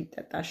ቤት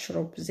የሚጠጣ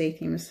ሽሮፕ ዘይት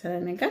የመሰለ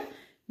ነገር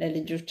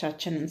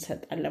ለልጆቻችን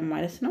እንሰጣለን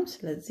ማለት ነው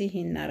ስለዚህ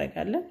ይሄን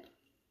እናረጋለን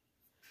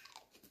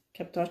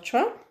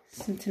ከብቷቸዋል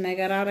ስንት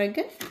ነገር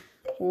አረግን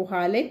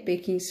ውሃ ላይ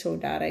ቤኪንግ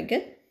ሶዳ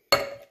አረግን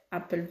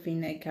አፕል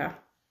ቪኔጋር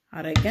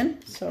አረግን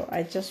so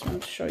I just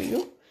want to show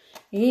you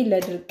ይሄ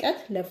ለድርቀት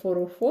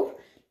ለፎሮፎር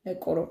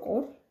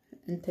ለቆረቆር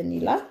እንትን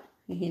ይላል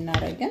ይሄን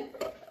አረግን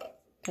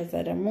ከዛ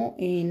ደግሞ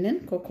ይሄንን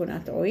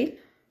ኮኮናት ኦይል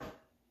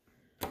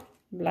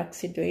ብላክ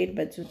ሲድ ኦይል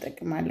በዚህ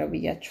ተጠቅማለሁ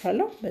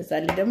ብያችኋለሁ በዛ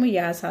ላይ ደግሞ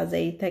ያሳ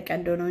ዘይት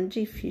ተቀዶ ነው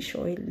እንጂ ፊሽ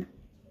ኦይል ነው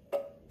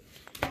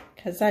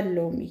ከዛ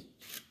ሎሚ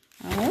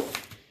አሁን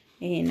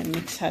ይሄንን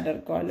ሚክስ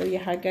አደርጋለሁ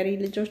የሀገሬ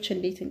ልጆች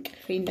እንዴት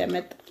እንቅልፌ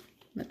እንደመጣ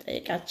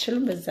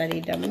መጠየቃችሁም በዛ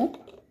ላይ ደግሞ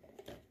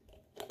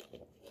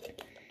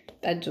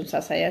ጠጁን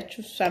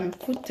ሳሳያችሁ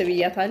ሳምኩት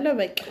ብያታለሁ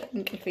በቃ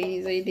እንቅልፌ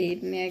ዘይት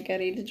ይሄን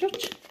የሀገሬ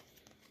ልጆች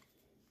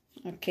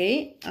ኦኬ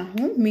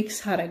አሁን ሚክስ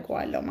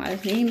አረጋዋለሁ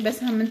ማለት ነው ይሄን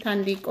በሳምንት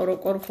አንዴ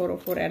ቆረቆር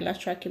ፎሮፎር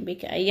ያላችሁ አኪም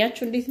ቤት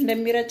አያችሁ እንዴት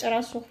እንደሚረጭ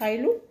ራሱ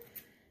ኃይሉ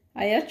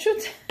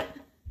አያችሁት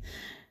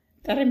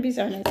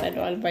ጠረጴዛውን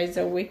ያጸዳዋል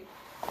ባይዘዌ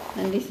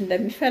እንዴት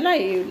እንደሚፈላ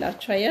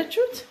ይውላችሁ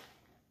አያችሁት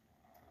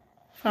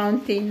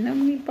ፋውንቴን ነው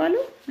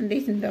የሚባለው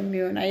እንዴት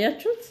እንደሚሆን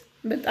አያችሁት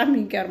በጣም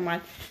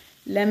ይገርማል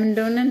ለምን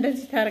እንደሆነ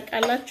እንደዚህ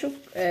ታርቃላችሁ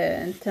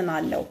እንትን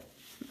አለው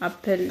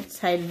አፕል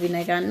ሳይድ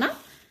ቪኔጋርና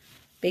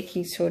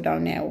ቤኪንግ ሶዳው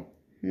ነው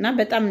እና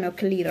በጣም ነው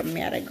ክሊር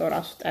የሚያደርገው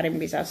ራሱ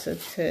ጠረጴዛ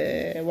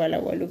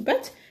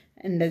ስትወለወሉበት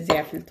እንደዚህ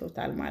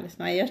ያፍልቶታል ማለት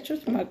ነው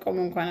አያችሁት ማቆም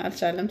እንኳን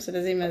አልቻለም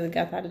ስለዚህ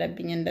መዝጋት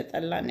አለብኝ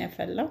እንደጠላን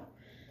ያፈላው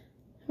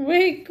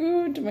ወይ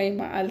ጉድ ወይ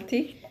ማልቲ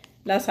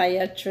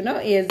ላሳያችሁ ነው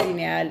የዚህን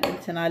ያህል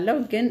እንትን አለው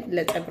ግን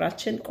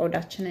ለፀጉራችን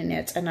ቆዳችንን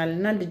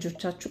ያጸናልና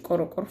ልጆቻችሁ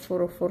ቆረቆር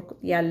ፎሮፎር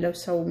ያለው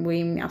ሰው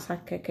ወይም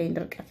ያሳከከኝ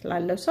ድርቀት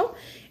ላለው ሰው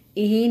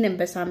ይሄን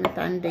በሳምንት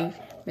አንዴ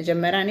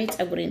መጀመሪያ እኔ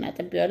ፀጉሬን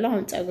አጥብያለሁ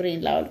አሁን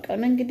ፀጉሬን ላወልቀው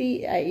ነው እንግዲህ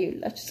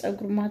አይላችሁ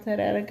ፀጉር ማተር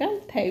ያረጋል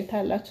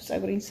ታዩታላችሁ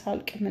ፀጉሬን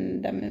ሳልቅ ምን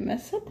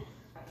እንደምመስል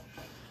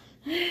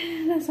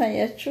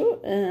ላሳያችሁ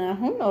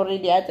አሁን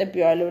ኦሬዲ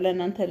አጥብያለሁ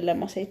ለእናንተ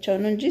ለማሳየቻው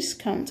ነው እንጂ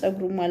እስካሁን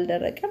ፀጉሩ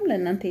ማልደረቀም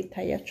ለእናንተ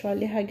ይታያችኋል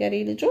የሀገሬ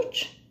ልጆች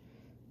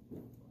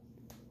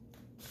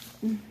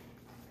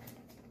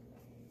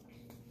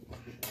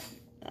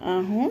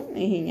አሁን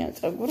ይሄኛው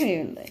ፀጉር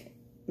ይኸውልህ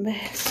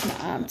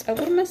በስማም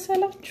ፀጉር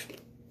መሰላችሁ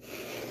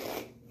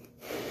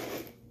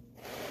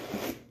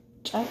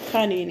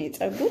ጫካኔ ነው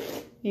ፀጉር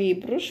ይሄ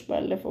ብሩሽ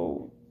ባለፈው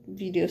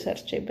ቪዲዮ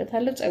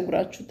ሰርቼበታለሁ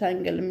ፀጉራችሁ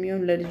ታንግል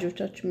የሚሆን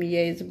ለልጆቻችሁ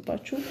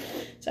የሚያይዝባችሁ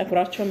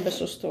ፀጉራቸውን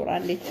በ3 ወር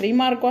አንዴ ትሪም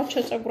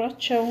አርጓቸው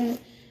ፀጉራቸውን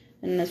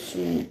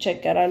እነሱም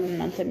ይቸገራሉ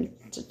እናንተም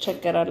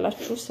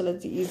ትቸገራላችሁ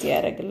ስለዚህ ኢዚ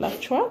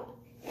ያደርግላችኋል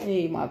ይሄ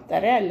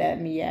ማብጠሪያ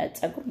ለሚያያዝ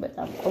ፀጉር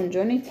በጣም ቆንጆ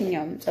ነው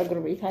የትኛውም ፀጉር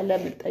ቤት አለ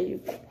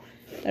ብትጠይቁ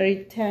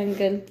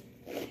ሪክታንግል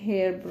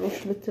ሄር ብሩሽ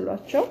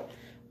ብትሏቸው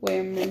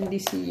ወይም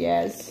እንዲህ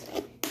ሲያዝ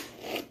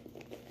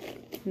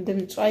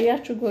ድምጽ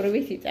አያችሁ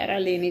ጎረቤት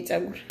ይጠራል የኔ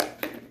ፀጉር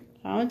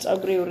አሁን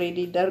ፀጉሬ ኦሬዲ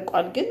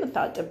ደርቋል ግን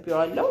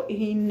ታጥብያለሁ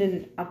ይሄንን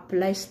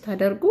አፕላይ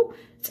ስታደርጉ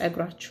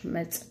ፀጉራችሁ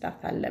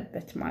መጽዳት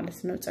አለበት ማለት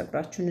ነው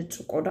ፀጉራችሁ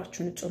ንጹህ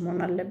ቆዳችሁ ንጹህ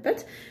መሆን አለበት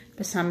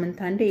በሳምንት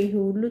አንዴ ይሄ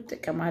ሁሉ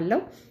ጥቅም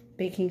አለው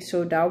ቤኪንግ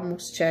ሶዳው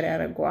ሞይስቸር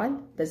ያደርጋል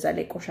በዛ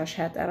ላይ ቆሻሻ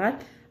ያጠራል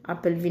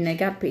አፕል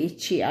ቪኔጋር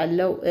ፒኤች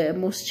አለው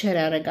ሞይስቸር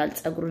ያደርጋል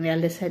ፀጉሩን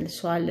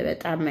ያለሰልሰዋል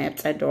በጣም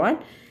ያጸደዋል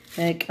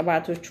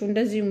ቅባቶቹ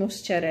እንደዚህ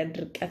ሞይስቸር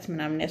ድርቀት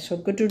ምናምን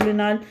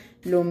ያስወግዱልናል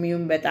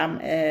ሎሚውን በጣም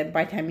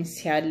ቫይታሚን ሲ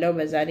ያለው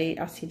በዛ ላይ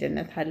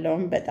አሲድነት አለው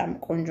በጣም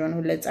ቆንጆ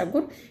ነው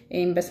ለፀጉር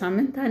ይሄን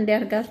በሳምንት አንዴ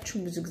ያርጋችሁ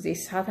ብዙ ጊዜ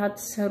ሰዓታት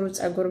ሰሩ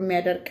ፀጉር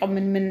የሚያደርቀው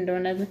ምን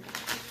እንደሆነ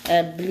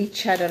ብሊች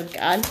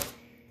ያደርጋል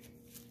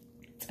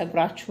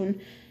ፀጉራችሁን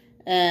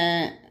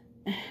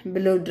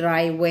ብሎ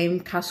ድራይ ወይም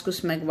ካስኩስ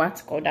መግባት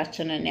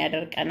ቆዳችንን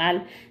ያደርቀናል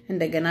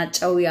እንደገና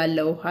ጨው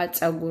ያለው ውሃ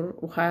ፀጉር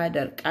ውሃ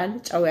ያደርቃል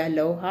ጨው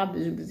ያለው ውሃ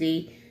ብዙ ጊዜ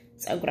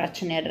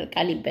ፀጉራችን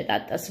ያደርቃል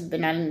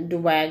ይበጣጠስብናል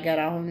ዱባይ ሀገር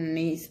አሁን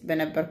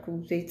በነበርኩ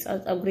ጊዜ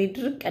ፀጉሬ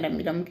ድርቅ ነው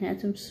የሚለው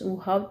ምክንያቱም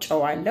ውሃው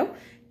ጨው አለው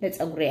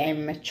ለፀጉሬ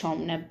አይመቸውም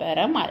ነበር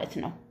ማለት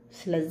ነው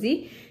ስለዚህ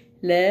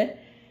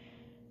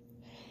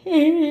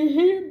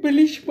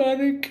ብሊሽ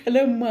ማድረግ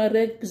ቀለም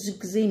ማድረግ ብዙ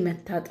ጊዜ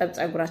መታጠብ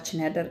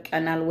ፀጉራችን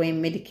ያደርቀናል ወይም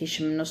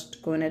ሜዲኬሽን እንወስድ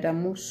ከሆነ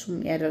ደግሞ እሱም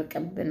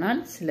ያደርቅብናል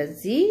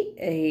ስለዚህ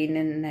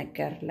ይሄንን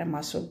ነገር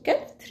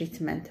ለማስወገድ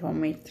ትሪትመንት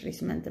ሆምሜድ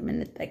ትሪትመንት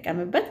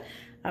የምንጠቀምበት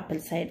አፕል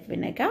ሳይደር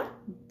ቪኔጋር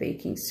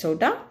ቤኪንግ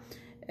ሶዳ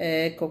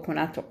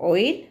ኮኮናት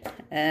ኦይል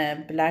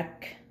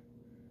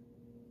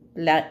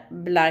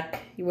ብላክ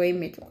ወይም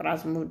የጥቁር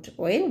አዝሙድ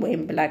ኦይል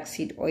ወይም ብላክ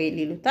ሲድ ኦይል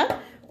ይሉታል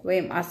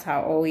ወይም አሳ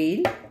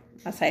ኦይል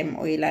አሳይም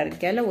ኦይል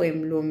አርጋለሁ ወይም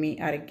ሎሚ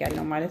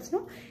አርጋለሁ ማለት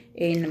ነው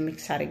ይሄን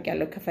ሚክስ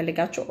አርጋለሁ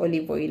ከፈልጋችሁ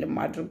ኦሊቭ ኦይልም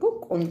አድርጉ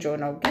ቆንጆ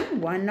ነው ግን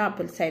ዋናው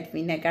አፕል ሳይደር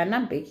ቪኔጋርና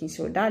ቤኪንግ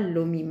ሶዳ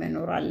ሎሚ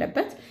መኖር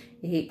አለበት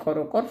ይሄ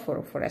ቆሮቆር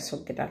ፎርፎር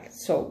ያስወግዳል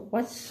so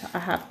what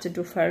I have to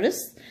do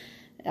first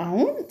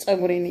አሁን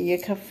ፀጉሬን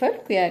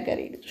እየከፈልኩ ያገሬ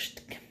ልጅ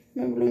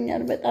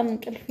ምብሉኛል በጣም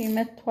እንቅልፍ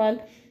ይመቷል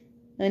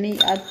እኔ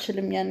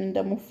አልችልም ያንን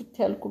ደሞ ፍት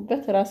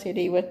ያልኩበት ራሴ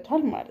ላይ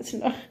ወጥቷል ማለት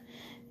ነው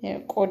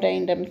ቆዳዬ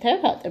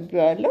እንደምታዩት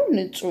አጥብያለሁ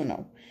ንጹህ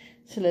ነው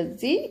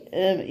ስለዚህ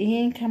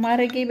ይሄን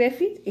ከማረጌ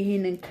በፊት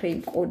ይሄንን ክሬም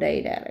ቆዳዬ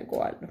ላይ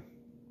ያደርገዋለሁ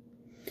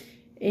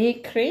ይሄ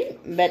ክሬም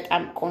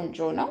በጣም ቆንጆ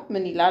ነው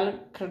ምን ይላል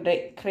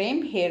ክሬም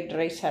ሄር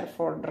ድሬሰር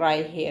ፎር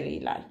ድራይ ሄር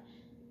ይላል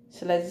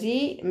ስለዚህ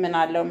ምን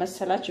አለው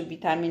መሰላችሁ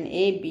ቪታሚን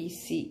A B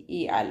C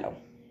E አለው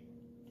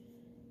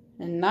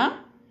እና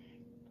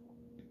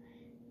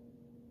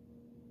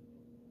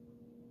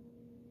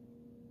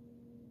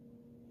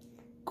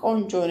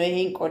ቆንጆ ነው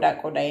ይሄን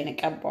ቆዳዬን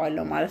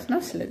ቀባዋለሁ ማለት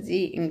ነው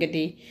ስለዚህ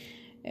እንግዲህ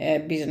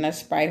ቢዝነስ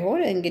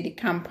ባይሆን እንግዲህ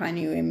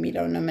ካምፓኒው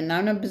የሚለው ነው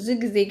ምናምን ብዙ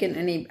ጊዜ ግን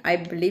እኔ I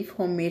believe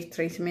homemade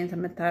treatment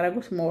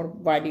የምታረጉት more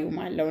value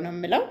አለው ነው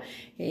ምለው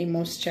ይሄ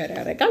ሞይስቸር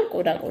ያረጋል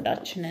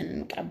ቆዳችንን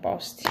እንቀባው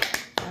እስቲ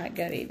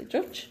ሀገሬ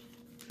ልጆች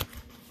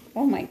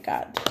ኦ ማይ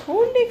ጋድ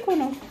ሁሌ እኮ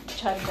ነው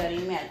ቻርጀር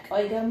የሚያልቀው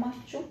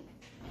አይገርማችሁ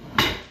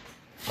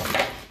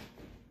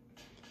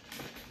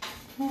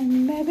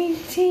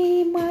እመቤቴ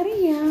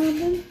ማርያም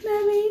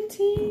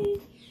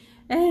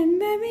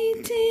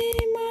እመቤቴ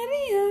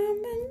ማርያም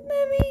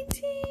እመቤቴ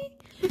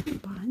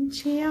ባንቺ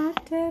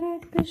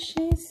ያደረብሽ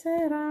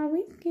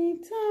ሰራዊት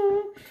ጌታ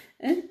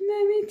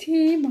እመቤቴ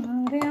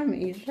ማርያም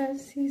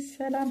ይድረስ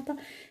ሰላምታ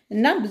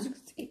እና ብዙ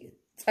ጊዜ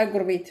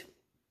ፀጉር ቤት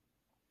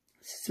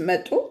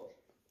ስትመጡ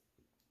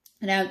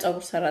እኔ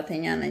ፀጉር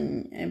ሰራተኛ ነኝ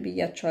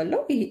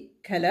ብያቸዋለሁ ይሄ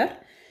ከለር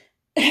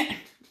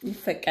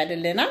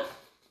ይፈቀድልናል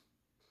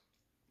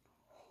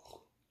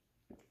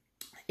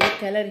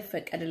ከለር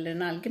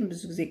ይፈቀድልናል ግን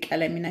ብዙ ጊዜ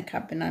ቀለም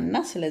ይነካብናልና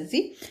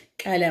ስለዚህ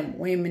ቀለም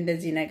ወይም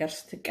እንደዚህ ነገር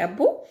ስትቀቡ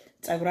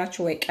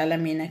ፀጉራችሁ ወይ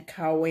ቀለም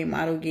ይነካው ወይ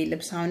አሮጌ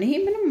ልብስ አሁን ይሄ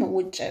ምንም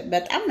ውጭ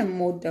በጣም ነው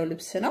የምወደው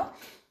ልብስ ነው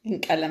ግን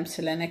ቀለም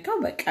ስለነካው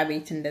በቃ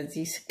ቤት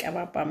እንደዚህ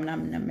ስቀባባ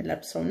ምናምን ነው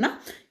የምለብሰውና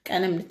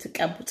ቀለም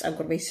ልትቀቡ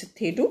ፀጉር ቤት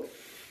ስትሄዱ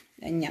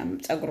እኛም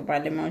ፀጉር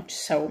ባለሙያዎች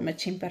ሰው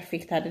መቼም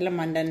ፐርፌክት አይደለም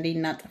አንዳንዴ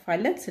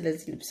እናጠፋለን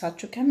ስለዚህ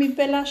ልብሳችሁ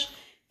ከሚበላሽ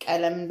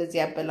ቀለም እንደዚህ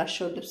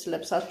ያበላሽው ልብስ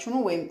ለብሳችሁ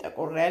ነው ወይም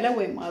ጠቆር ያለ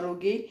ወይም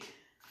አሮጌ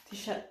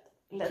ቲሸርት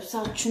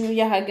ለብሳችሁ ነው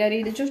የሀገሬ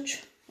ልጆች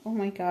ኦ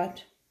ማይ ጋድ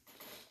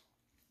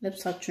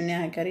ለብሳችሁ ነው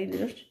የሀገሬ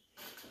ልጆች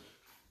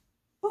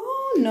ኦ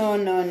ኖ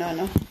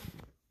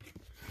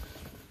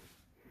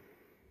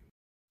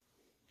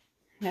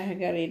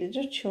የሀገሬ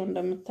ልጆች ይሁን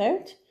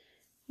እንደምታዩት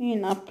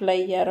ይሄን አፕላይ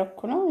ያረኩ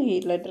ነው ይሄ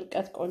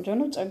ለድርቀት ቆንጆ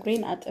ነው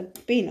ፀጉሬን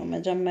አጥቤ ነው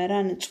መጀመሪያ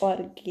ንጹህ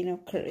አርጌ ነው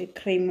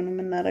ክሬሙን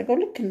የምናረገው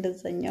ልክ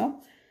እንደዛኛው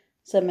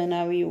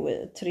ዘመናዊ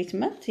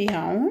ትሪትመንት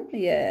ይሄውን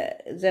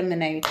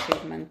የዘመናዊ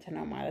ትሪትመንት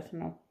ነው ማለት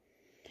ነው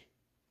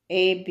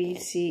A B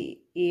C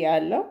E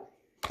ያለው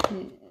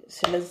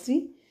ስለዚህ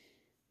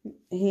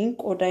ይሄን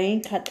ቆዳዬን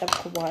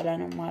ካጠብኩ በኋላ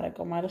ነው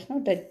ማረገው ማለት ነው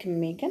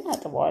ደግሜ ግን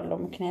አጥበዋለሁ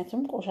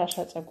ምክንያቱም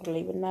ቆሻሻ ፀጉር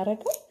ላይ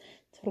ብናረገው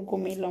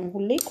ትርጉም የለውም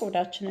ሁሌ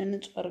ቆዳችንን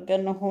ንጹህ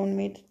አርገን ነው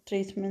ሆምሜድ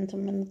ትሪትመንት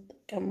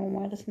የምንጠቀመው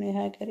ማለት ነው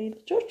የሀገሬ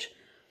ልጆች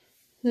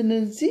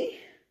ስለዚህ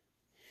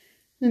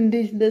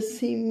እንዴት ደስ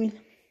የሚል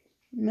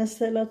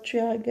መሰላችሁ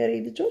የሀገሬ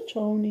ልጆች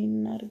አሁን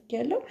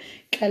እናርጋለሁ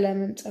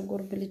ቀለምም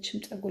ፀጉር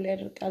ብልጭም ፀጉር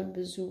ያደርቃል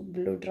ብዙ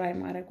ብሎ ድራይ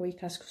ማድረግ ወይ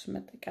ካስኩስ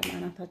መጠቀም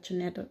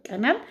አናታችንን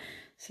ያደርቀናል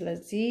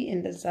ስለዚህ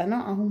እንደዛ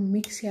ነው አሁን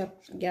ሚክስ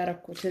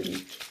ያረኩት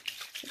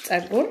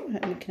ፀጉር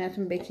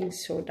ምክንያቱም ቤኪንግ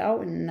ሶዳው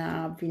እና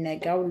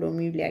ቪኔጋው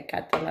ሎሚው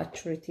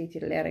ሊያቃጥላችሁ ሪቴት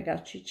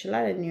ሊያረጋችሁ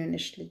ይችላል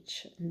እኔውንሽ ልጅ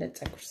እንደ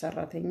ፀጉር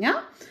ሰራተኛ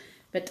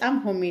በጣም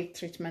ሆምሜድ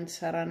ትሪትመንት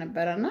ሰራ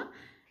ነበርና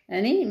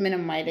እኔ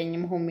ምንም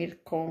አይለኝም ሆምሜድ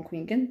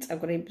ኮንኩኝ ግን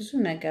ፀጉሬ ብዙ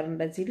ነገር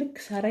እንደዚህ ልክ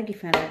ሳረግ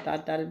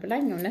ይፈነዳዳል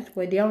ብላኝ እውነት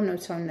ወዲያው ነው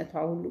ሰውነቷ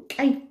ሁሉ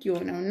ቀይ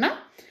ሆነውና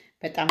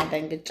በጣም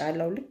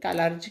ደንግጫለሁ ልክ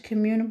አለርጂክ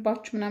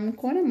የሚሆንባችሁ ምናምን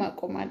ከሆነ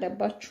ማቆም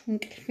አለባችሁ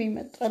እንቅልፍ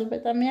ይመጣል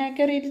በጣም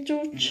የሀገሬ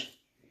ልጆች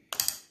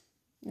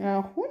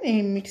አሁን ይሄ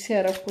ሚክስ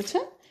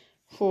ያረኩትን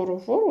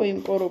ፎርፎር ወይም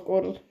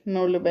ቆሮቆር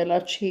ነው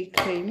ልበላችሁ ይሄ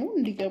ክሬሙ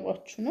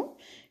እንዲገባችሁ ነው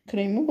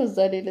ክሬሙ በዛ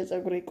ላይ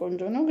ለፀጉሬ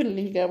ቆንጆ ነው ግን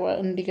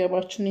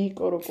እንዲገባችሁ ነው ይሄ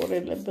ቆሮቆር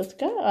ያለበት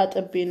ጋር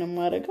አጥቤ ነው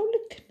ማረጋው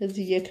ልክ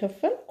እንደዚህ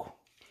እየከፈልኩ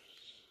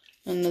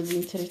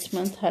እነዚህን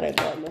ትሪትመንት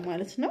አረጋለሁ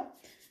ማለት ነው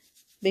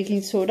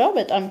ቤኪንግ ሶዳ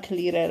በጣም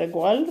ክሊር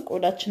ያደርገዋል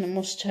ቆዳችንን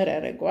ሞይስቸር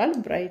ያደርገዋል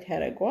ብራይት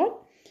ያደርገዋል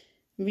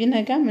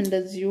ቪነጋም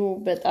እንደዚሁ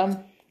በጣም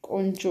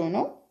ቆንጆ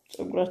ነው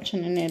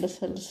ፀጉራችንን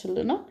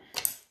ያለሰልስልናል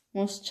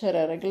ሞይስቸር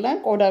ያደርግልናል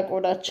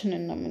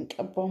ቆዳችንን ነው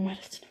የምንቀባው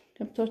ማለት ነው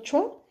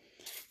ገብቷችኋል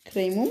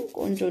ክሬሙም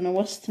ቆንጆ ነው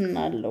ዋስትና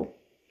አለው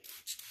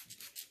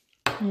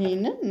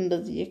ይሄንን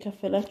እንደዚህ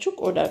የከፈላችሁ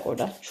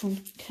ቆዳችሁን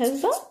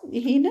ከዛ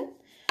ይሄንን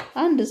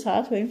 1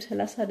 ሰዓት ወይም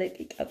 30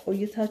 ደቂቃ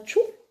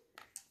ቆይታችሁ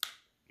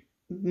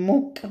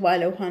ሞቅ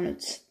ባለ ውሃ ነው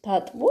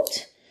ታጥቡት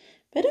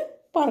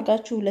በደንብ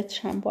አርጋችሁ 2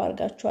 ሻምፖ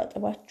አርጋችሁ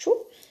አጥባችሁ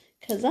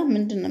ከዛ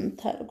ምንድነው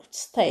የምታደርጉት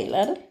ስታይል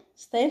አይደል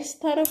ስታይል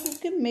ስታረጉ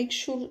ግን ሜክ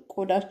ሹር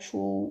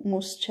ቆዳችሁ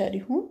ሞይስቸር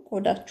ይሁን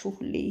ቆዳችሁ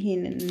ሁሌ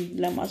ይሄንን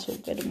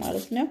ለማስወገድ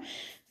ማለት ነው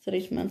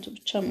ትሪትመንቱ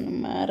ብቻ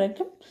ምንም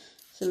አያረግም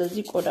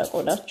ስለዚህ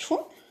ቆዳችሁ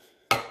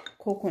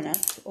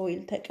ኮኮናት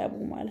ኦይል ተቀቡ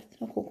ማለት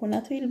ነው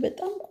ኮኮናት ኦይል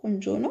በጣም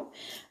ቆንጆ ነው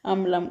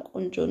አምላም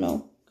ቆንጆ ነው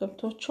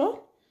ገብቷችኋል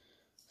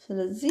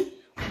ስለዚህ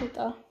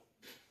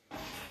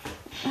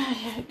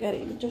ሀገሬ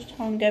ልጆች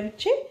አሁን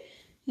ገብቼ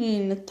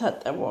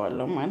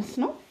እንታጠበዋለሁ ማለት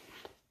ነው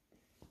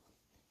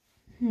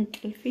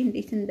እንቅልፌ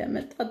እንዴት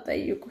እንደመጣ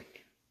ጠይቁኝ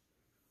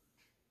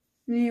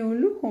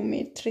ሁሉ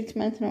ሆሜድ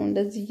ትሪትመንት ነው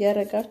እንደዚህ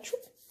ያረጋችሁ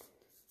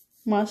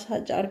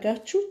ማሳጅ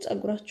አርጋችሁ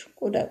ፀጉራችሁ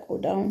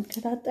ቆዳውን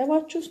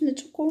ከታጠባችሁ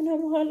ንጹህ ከሆነ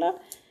በኋላ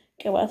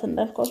ቅባት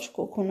እንዳልኳችሁ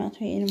ኮኮናት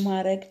ወይን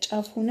ማረግ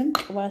ጫፉንም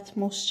ቅባት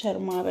ሞይስቸር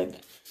ማረግ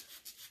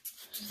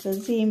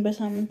ስለዚህ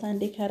በሳምንት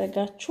አንዴ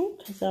ካረጋችሁ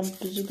ከዛም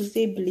ብዙ ጊዜ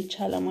ብሊች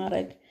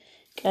አለማረግ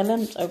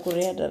ቀለም ፀጉር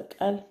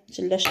ያደርቃል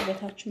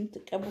ስለሽበታችሁ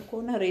የምትቀቡ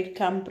ከሆነ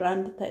ሬድካን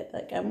ብራንድ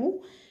ተጠቀሙ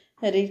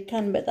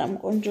ሬድካን በጣም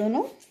ቆንጆ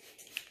ነው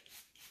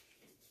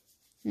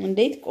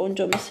እንዴት ቆንጆ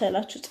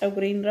መሰላችሁ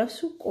ፀጉሬን ራሱ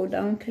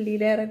ቆዳውን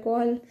ክሊል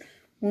ያደርገዋል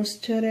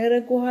ሞይስቸር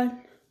ያደርገዋል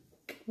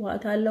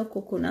ቅባት አለው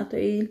ኮኮናት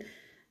ኦይል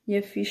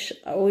የፊሽ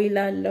ኦይል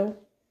አለው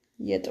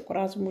የጥቁር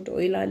አዝሙድ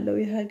ኦይል አለው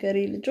የሀገሬ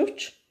ልጆች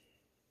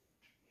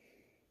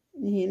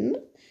ይሄን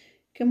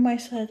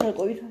ግማሽ ሰዓት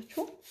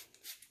አቆይታችሁ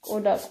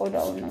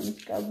ቆዳውን ነው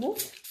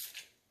የምትቀቡት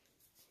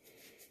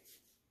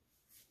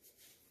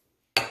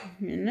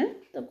ምን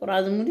ጥቁር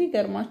አዝሙድ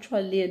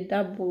ይገርማችኋል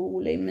የዳቦ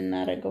ላይ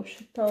የምናረጋው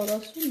ሽታው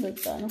ራሱ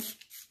እንደዛ ነው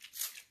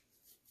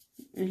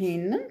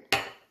ይሄን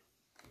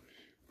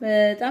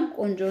በጣም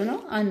ቆንጆ ነው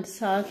 1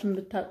 ሰዓት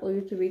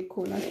ብታቆዩት ቤት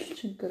ከሆናችሁ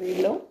ችግር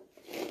የለውም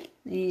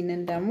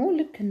ይሄንን ደግሞ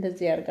ልክ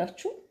እንደዚህ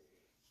ያርጋችሁ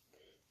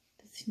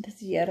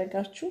እንደዚህ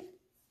ያረጋችሁ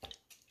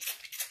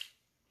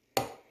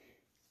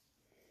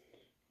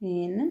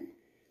ይሄንን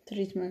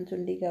ትሪትመንቱ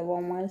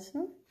እንዲገባው ማለት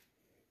ነው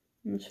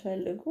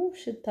ምትፈልጉ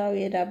ሽታው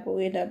የዳቦ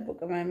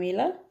ቅመም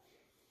ይላል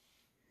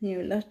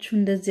ይውላችሁ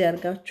እንደዚህ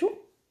ያርጋችሁ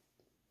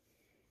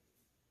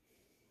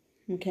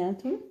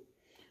ምክንያቱም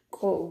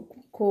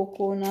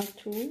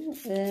ኮኮናቱ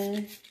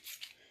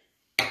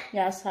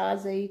ያሳ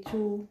ዘይቱ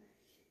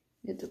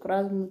የጥቁር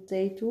አዝሙድ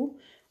ዘይቱ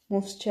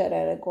ሞይስቸር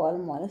ያደርገዋል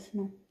ማለት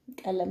ነው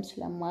ቀለም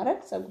ስለማረግ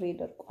ፀጉሬ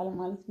ይደርቋል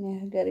ማለት ነው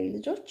የሀገሬ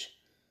ልጆች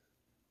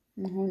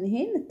አሁን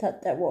ይሄን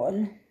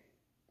ተጣጣበዋለሁ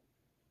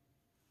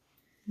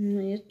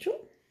ነይቹ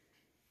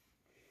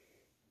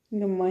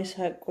ግማሽ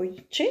ሰዓት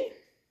ቆይቼ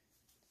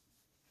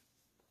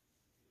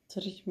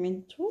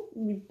ትሪትመንቱ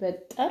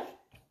ይበጣል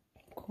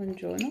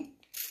ቆንጆ ነው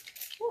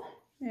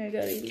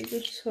የሀገሬ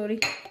ልጆች ሶሪ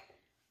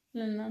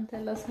ለእናንተ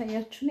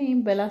ላሳያችሁ ነው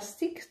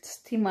በላስቲክ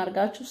ስቲም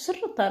አርጋችሁ ስር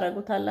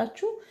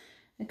ታረጉታላችሁ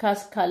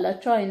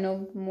ካስካላችሁ አይ ነው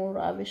ሞር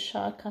አብሻ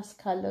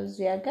ካስካለው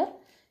እዚህ ሀገር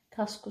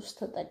ካስኩስ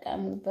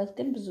ተጠቀሙበት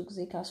ግን ብዙ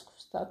ጊዜ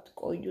ካስኩስ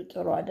ታጥቆዩ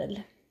ጥሩ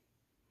አይደለም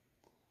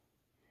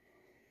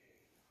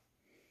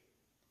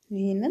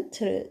ይሄንን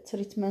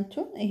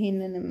ትሪትመንቱን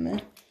ይሄንንም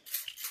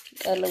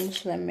ቀለሙ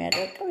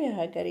ስለሚያደርቀው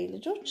የሀገሬ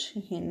ልጆች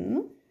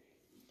ይሄንን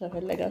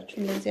ተፈለጋችሁ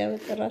እንደዚህ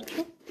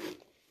ያበጥራችሁ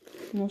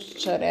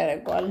ሞይስቸር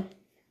ያደርጋል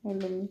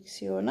ሁሉም ሚክስ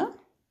ይሆናል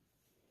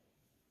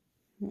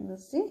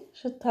እዚህ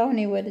ሽታውን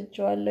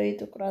ይወድጀዋለሁ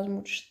የጥቁር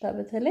አዝሙድ ሽታ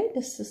በተለይ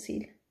ደስ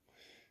ሲል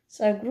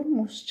ፀጉሩ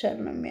ሞይስቸር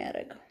ነው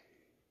የሚያደርገው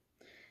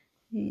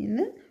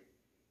ይሄንን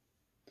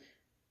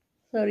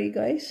ሶሪ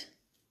ጋይስ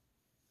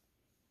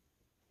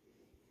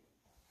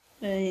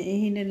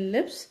ይሄንን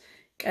ልብስ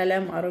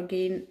ቀለም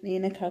አሮጌን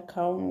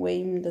የነካካውን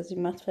ወይም እንደዚህ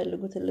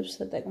ማትፈልጉት ልብስ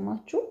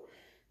ተጠቅማችሁ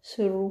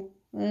ስሩ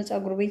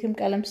ፀጉር ቤትም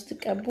ቀለም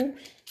ስትቀቡ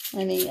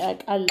እኔ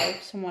አቃለው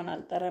ስሟን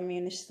አልጠራም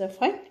የነሽ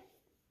ዘፋኝ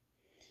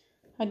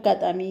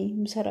አጋጣሚ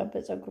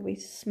ምሰራበት ፀጉር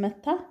ቤት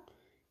መታ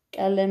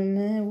ቀለም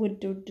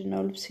ውድ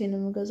ነው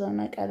ልብሴንም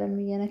ገዛና ቀለም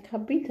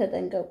እየነካብኝ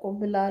ተጠንቀቁ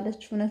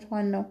ብላለች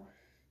እውነቷን ነው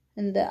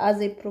እንደ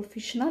አዜ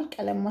ፕሮፌሽናል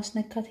ቀለም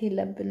ማስነካት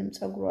የለብንም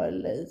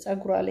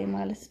ፀጉሯ ላይ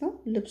ማለት ነው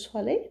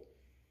ልብሷ ላይ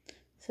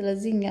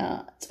ስለዚህኛ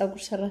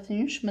ፀጉር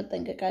ሰራተኞች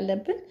መጠንቀቅ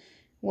አለብን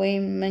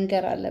ወይም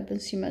መንገር አለብን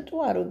ሲመጡ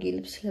አሮጌ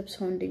ልብስ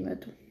ለብሰው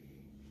እንዲመጡ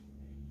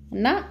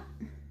እና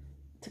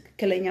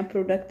ትክክለኛ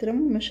ፕሮዳክት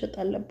ደግሞ መሸጥ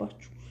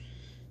አለባችሁ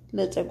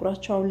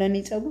ለፀጉራቸው ለኔ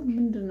ፀጉር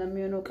ምንድነው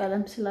የሚሆነው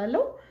ቀለም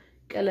ስላለው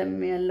ቀለም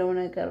ያለው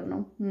ነገር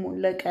ነው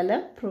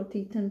ለቀለም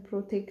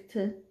ፕሮቴክት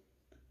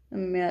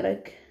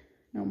የሚያረግ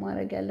ነው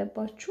ማረግ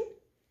ያለባችሁ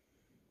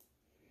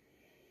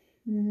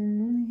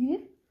ይሄ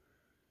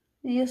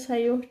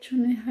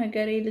የሳዮቹን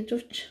ሀገሬ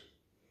ልጆች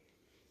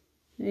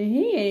ይሄ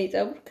የኔ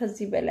ፀጉር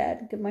ከዚህ በላይ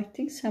አድግም አይ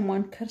ቲንክ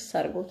ሰማን ከርስ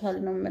አርጎታል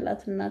ነው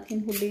መላት እናቴን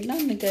ሁሌና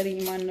ንገሪኝ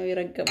ማን ነው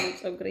የረገመው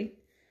ፀጉሬ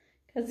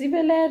ከዚህ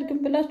በላይ አድግም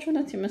ብላችሁ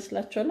ነው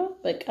ይመስላችኋል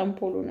በቃ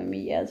አምፖሉ ነው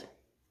የሚያዘው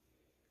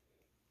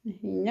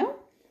ይሄኛው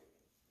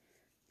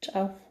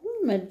ጫፉ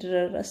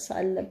መድረስ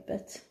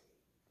አለበት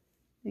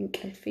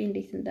እንቅልፌ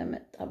እንዴት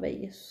እንደመጣ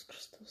በኢየሱስ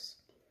ክርስቶስ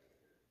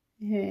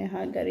ይሄ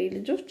ሀገሬ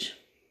ልጆች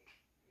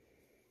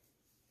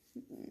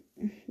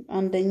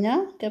አንደኛ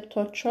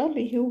ገብቷቸዋል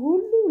ይሄ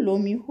ሁሉ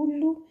ሎሚ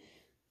ሁሉ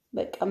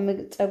በቃ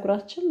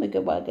ፀጉራችን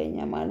ምግብ አገኘ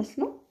ማለት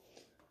ነው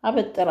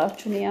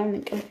አበጥራችሁ ነው ያው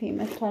እንቅልፌ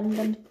መጥቷል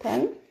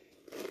እንደምታዩ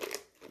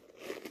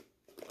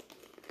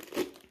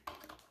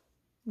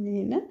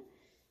ነኝ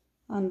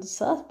አንድ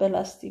ሰዓት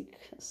በላስቲክ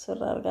ስር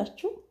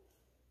አርጋችሁ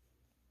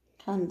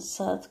ከአንድ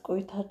ሰዓት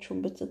ቆይታችሁ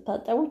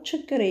ብትታጠቡ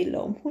ችግር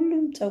የለውም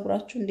ሁሉም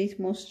ፀጉራችሁ እንዴት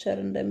ሞይስቸር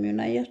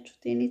እንደሚሆን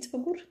አያችሁት የኔ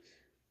ፀጉር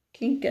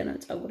ኪንግ ነው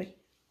ፀጉሬ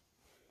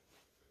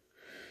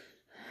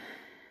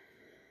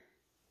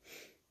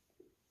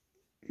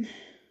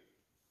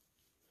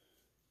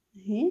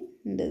ይሄ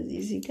እንደዚህ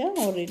እዚህ ጋር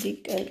ኦሬዲ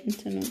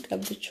እንትኑን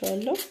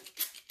ቀብቻለሁ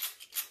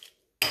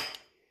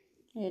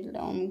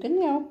የለውም ግን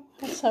ያው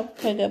ሐሳብ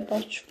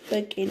ከገባችሁ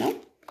በቂ ነው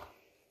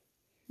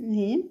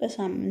ይሄን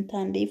በሳምንት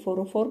አንዴ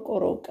ፎርፎር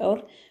ቆሮቆር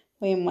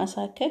ወይም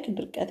ማሳከክ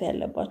ድርቀት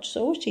ያለባችሁ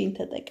ሰዎች ይሄን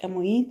ተጠቀሙ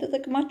ይሄን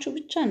ተጠቅማችሁ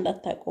ብቻ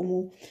እንዳታቆሙ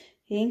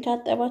ይሄን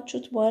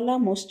ካጠባችሁት በኋላ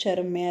ሞይስቸር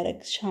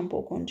የሚያደርግ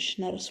ሻምፖ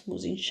ኮንዲሽነር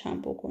ስሙዚንግ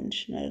ሻምፖ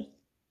ኮንዲሽነር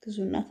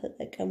ግዙና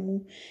ተጠቀሙ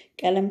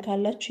ቀለም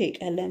ካላችሁ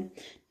የቀለም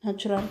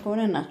ናቹራል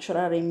ከሆነ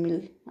ናቹራል የሚል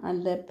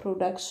አለ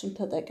ፕሮዳክቱን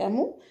ተጠቀሙ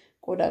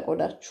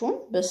ቆዳችሁን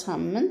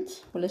በሳምንት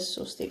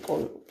 2-3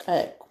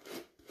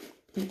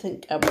 እንትን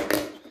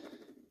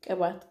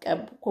ቅባት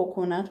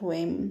ኮኮናት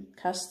ወይም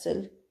ካስትል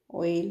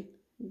ኦይል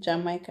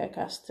ጃማይካ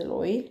ካስትል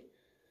ኦይል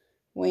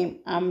ወይም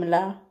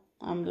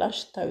አምላ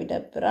ሽታው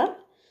ይደብራል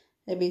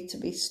ቤት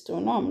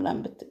ሆኖ አምላን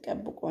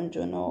ብትቀቡ ቆንጆ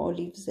ነው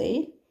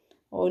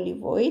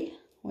ኦሊቭ ኦይል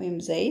ወይም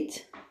ዘይት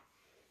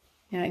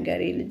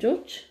የሀገሬ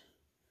ልጆች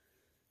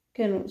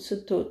ግን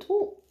ስትወጡ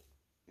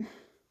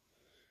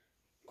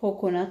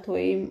ኮኮናት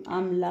ወይም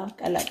አምላ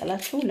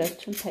ቀላቀላችሁ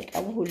ሁለቱን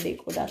ተቀቡ ሁሌ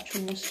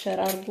ቆዳችሁን ሞይስቸር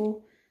አርጉ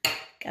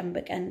ቀን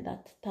በቀን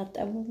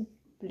እንዳትታጠቡ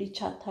ብሊች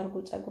አታርጉ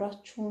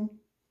ፀጉራችሁን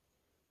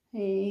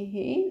ይሄ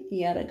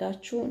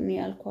ያረጋችሁ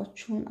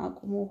ያልኳችሁን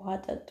አቁሙ ውሃ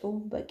ጠጡ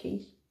በቂ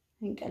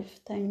እንቅልፍ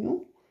ተኙ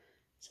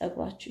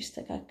ፀጉራችሁ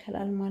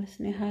ይስተካከላል ማለት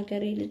ነው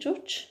የሀገሬ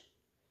ልጆች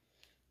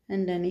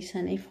እንደኔ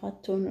ሰኔፍ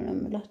አትሆኑ ነው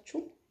የምላችሁ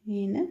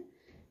ይሄንን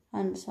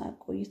አንድ ሰዓት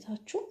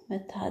ቆይታችሁ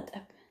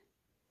መታጠብ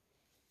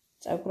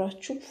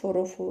ፀጉራችሁ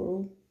ፎሮፎሩ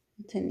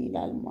እንትን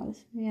ይላል ማለት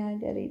ነው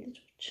የሀገሬ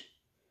ልጆች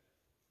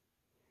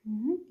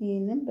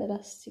ይሄንን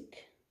በላስቲክ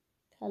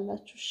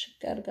ካላችሁ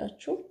ሽግ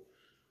አርጋችሁ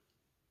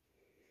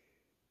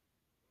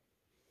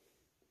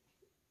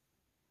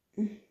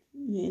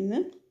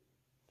ይሄንን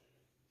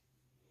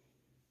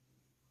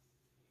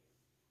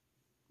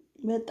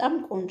በጣም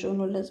ቆንጆ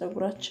ነው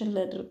ለፀጉራችን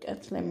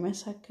ለድርቀት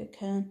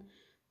ለሚያሳክከን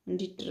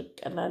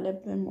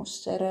እንዲድርቀላለብን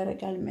ሞይስቸር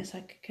ያረጋል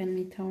የሚያሳክከን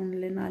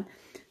ይተውልናል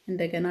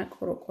እንደገና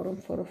ቆሮቆሮን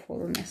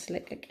ፎሮፎሩን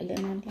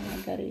ያስለቀቅልናል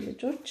ለሀገሬ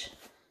ልጆች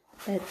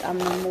በጣም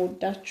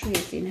የምወዳችሁ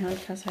የዚህን ያህል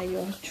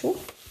ካሳየኋችሁ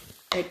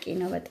በቂ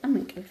ነው በጣም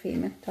እንቅልፌ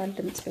መጥቷል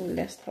ድምጼ ሁሉ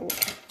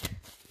ያስታውቃል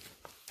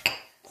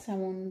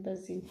ሰሞኑን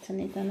በዚህ እንትን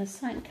የተነሳ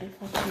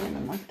እንቅልፋችንን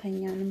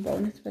ማተኛንን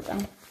በእውነት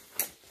በጣም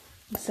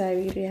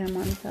እግዚአብሔር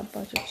የሃይማኖት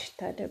አባቶች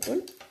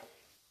ይታደጉን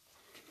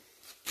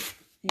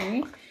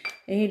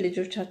ይሄ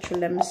ልጆቻችሁን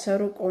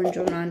ለምሰሩ ቆንጆ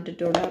ነው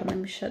 $1 ነው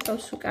የሚሸጠው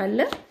ሱቅ አለ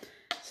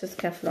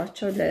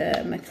ስትከፍሏቸው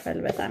ለመክፈል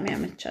በጣም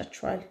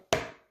ያመቻችኋል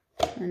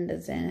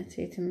እንደዚህ አይነት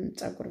የትም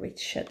ፀጉር ቤት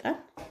ይሸጣል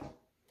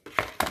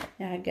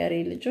የሀገሬ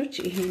ልጆች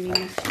ይሄን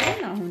ይመስላል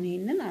አሁን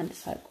ይሄንን አንድ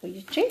ሰዓት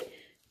ቆይቼ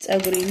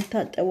ፀጉሬን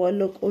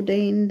ታጠባለሁ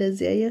ቆዳዬን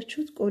እንደዚህ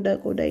ያያችሁት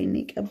ቆዳዬን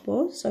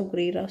የቀባው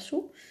ፀጉሬ ራሱ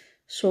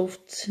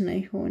ሶፍት ነው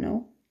የሆነው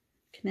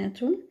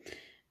ምክንያቱም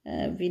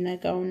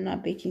ቪነጋውና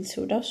ቤኪንግ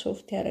ሶዳ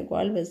ሶፍት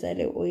ያደርገዋል በዛ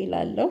ላይ ኦይል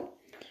አለው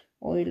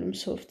ኦይሉም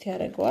ሶፍት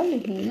ያደርገዋል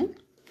ይሄንን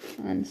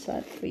አንድ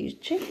ሰዓት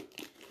ቆይቼ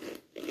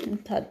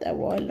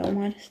ታጠባለሁ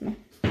ማለት ነው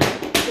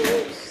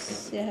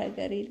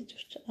የሀገሬ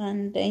ልጆች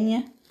አንደኛ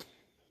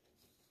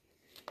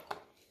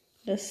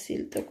ደስ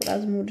ይል ጥቁር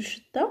አዝሙድ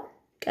ሽታው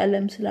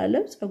ቀለም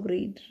ስላለው ፀጉሬ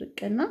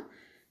ይድርቅና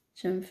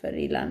ጀንፈር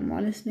ይላል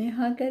ማለት ነው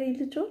የሀገሬ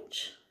ልጆች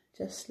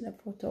just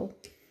ለፎቶ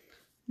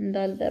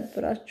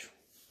እንዳልደብራችሁ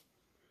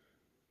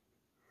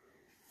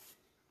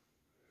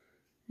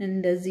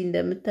እንደዚህ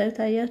እንደምታዩት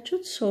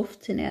አያችሁት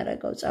ሶፍት ነው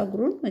ያረጋው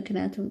ፀጉሩን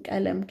ምክንያቱም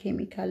ቀለም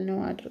ኬሚካል ነው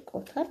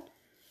አድርቆታል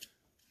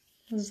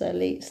እዛ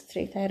ላይ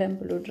ስትሬት አይረን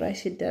ብሎ ድራይ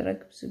ሲደረግ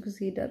ብዙ ጊዜ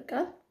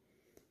ይደርቃል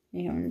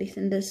ይሄው እንዴት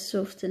እንደዚህ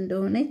ሶፍት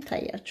እንደሆነ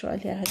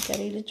ይታያችኋል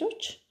የሀገሬ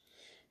ልጆች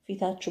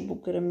ፊታችሁ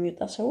ቡግር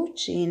የሚወጣ ሰዎች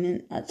ይሄንን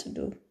አጽዱ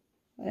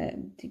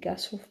ዲጋ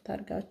ሶፍት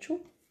አርጋችሁ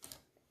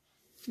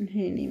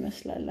ይሄን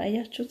ይመስላል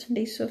አያችሁት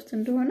እንዴት ሶፍት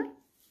እንደሆነ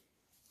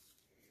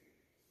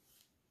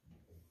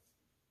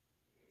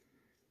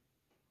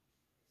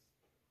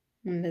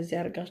እንደዚህ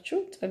አርጋችሁ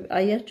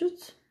አያችሁት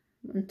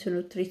እንትኑ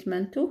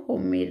ትሪትመንቱ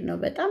ሆምሜድ ነው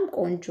በጣም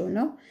ቆንጆ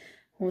ነው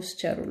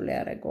ሞስቸሩ ላይ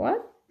ያረጋዋል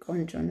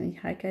ቆንጆ ነው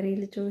የሀገሬ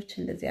ልጆች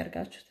እንደዚህ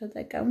አርጋችሁ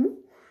ተጠቀሙ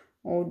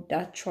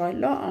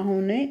ወዳችኋለሁ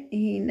አሁን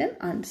ይሄንን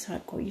አንድ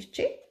ሰዓት ቆይቼ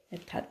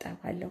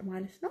እታጠባለሁ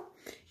ማለት ነው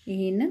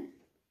ይሄንን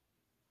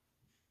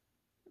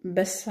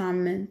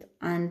በሳምንት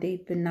አንዴ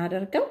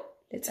ብናደርገው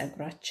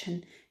ለፀጉራችን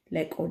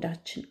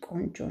ለቆዳችን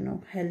ቆንጆ ነው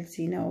ሄልዚ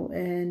ነው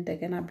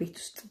እንደገና ቤት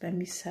ውስጥ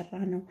በሚሰራ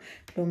ነው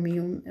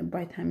ሎሚዩም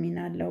ቫይታሚን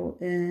አለው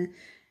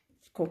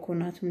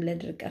ኮኮናቱም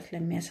ለድርቀት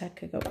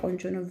ለሚያሳክከው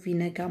ቆንጆ ነው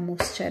ቪነጋ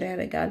ሞስቸር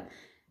ያረጋል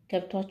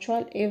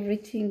ገብቷችኋል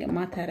ኤቭሪቲንግ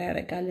ማተር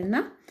ያረጋልና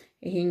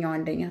ይሄኛው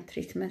አንደኛ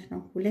ትሪትመንት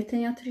ነው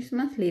ሁለተኛ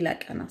ትሪትመንት ሌላ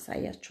ቀን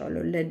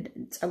አሳያችኋለሁ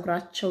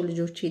ለፀጉራቸው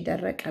ልጆች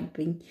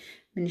ይደረቀብኝ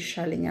ምን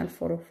ይሻለኛል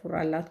ፎሮፎር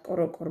አላት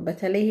ቆሮቆር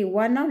በተለይ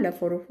ዋናው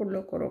ለፎሮፎር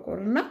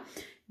ለቆሮቆርና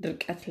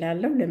ድርቀት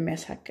ያለው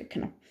ለሚያሳክክ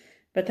ነው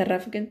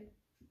በተረፈ ግን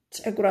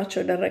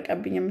ፀጉራቸው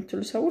ደረቀብኝ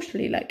የምትሉ ሰዎች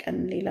ሌላ ቀን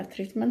ሌላ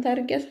ትሪትመንት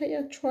አድርጌ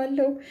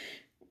ያሳያችኋለሁ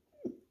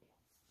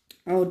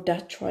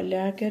አውዳችኋለሁ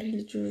ሀገሬ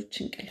ልጆች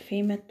እንቅልፌ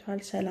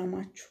መጥቷል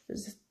ሰላማችሁ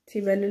በዚህ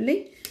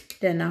ይበልልኝ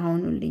ደህና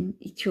ሁኑልኝ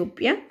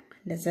ኢትዮጵያ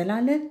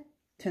ለዘላለም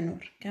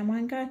ትኖር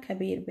ከማን ጋር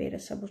ከብሔር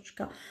ብሔረሰቦች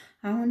ጋር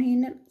አሁን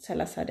ይሄንን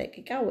 30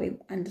 ደቂቃ ወይም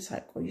አንድ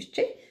ሰዓት ቆይቼ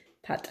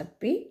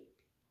ታጥቤ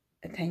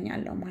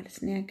እተኛለሁ ማለት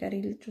ነው ሀገሬ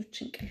ልጆች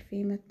እንቅልፌ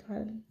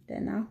መጥቷል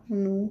ደህና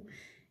ሁኑ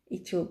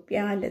ኢትዮጵያ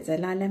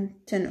ለዘላለም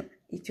ትኖር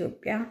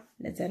ኢትዮጵያ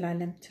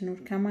ለዘላለም ትኖር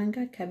ከማን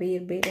ጋር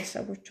ከብሔር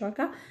ብሔረሰቦቿ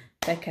ጋር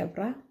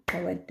በከብራ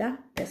ተወዳ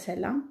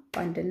በሰላም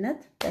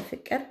በአንድነት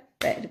በፍቅር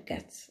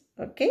በእድገት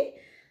ኦኬ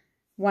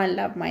one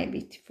love my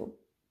beautiful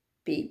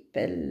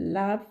people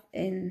love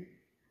in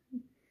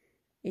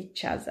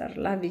each other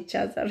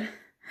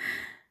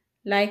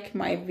like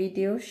my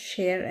video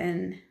share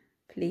and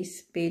please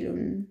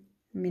bellun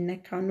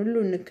minakaun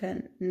hullu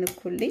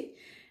ንኩልኝ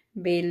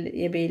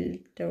የቤል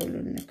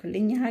ደውሉን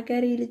ንኩልኝ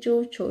ሀገሬ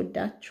ልጆች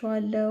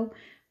ወዳችኋለሁ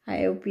I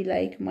hope you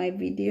like my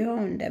video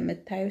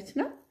እንደምታዩት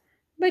ነው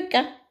በቃ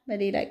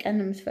በሌላ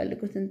ቀን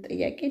የምትፈልጉትን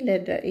ጥያቄ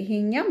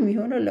ይሄኛም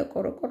የሚሆነው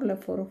ለቆሮቆር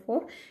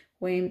ለፎሮፎር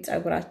ወይም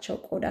ፀጉራቸው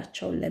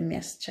ቆዳቸውን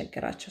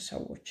ለሚያስቸግራቸው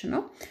ሰዎች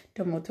ነው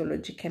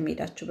ዶሞቶሎጂ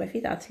ከመሄዳችሁ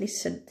በፊት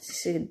አትሊስት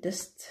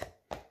 6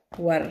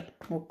 ወር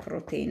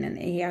ፕሮቲንን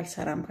ይሄ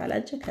አልሰራም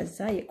ካላችሁ ከዛ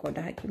የቆዳ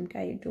ሐኪም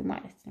ጋር ሄዱ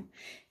ማለት ነው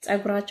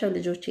ፀጉራቸው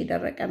ልጆች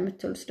ይደረቀ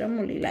የምትሉት ደግሞ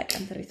ሌላ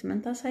ቀን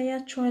ትሪትመንት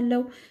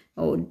አሳያችኋለሁ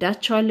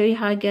ወዳችኋለሁ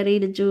የሀገሬ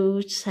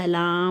ልጆች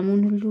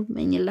ሰላሙን ሁሉ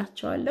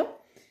መኝላችኋለሁ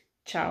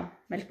ቻው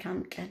መልካም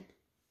ቀን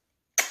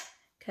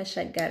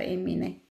ከሸገር ኤሚ ነኝ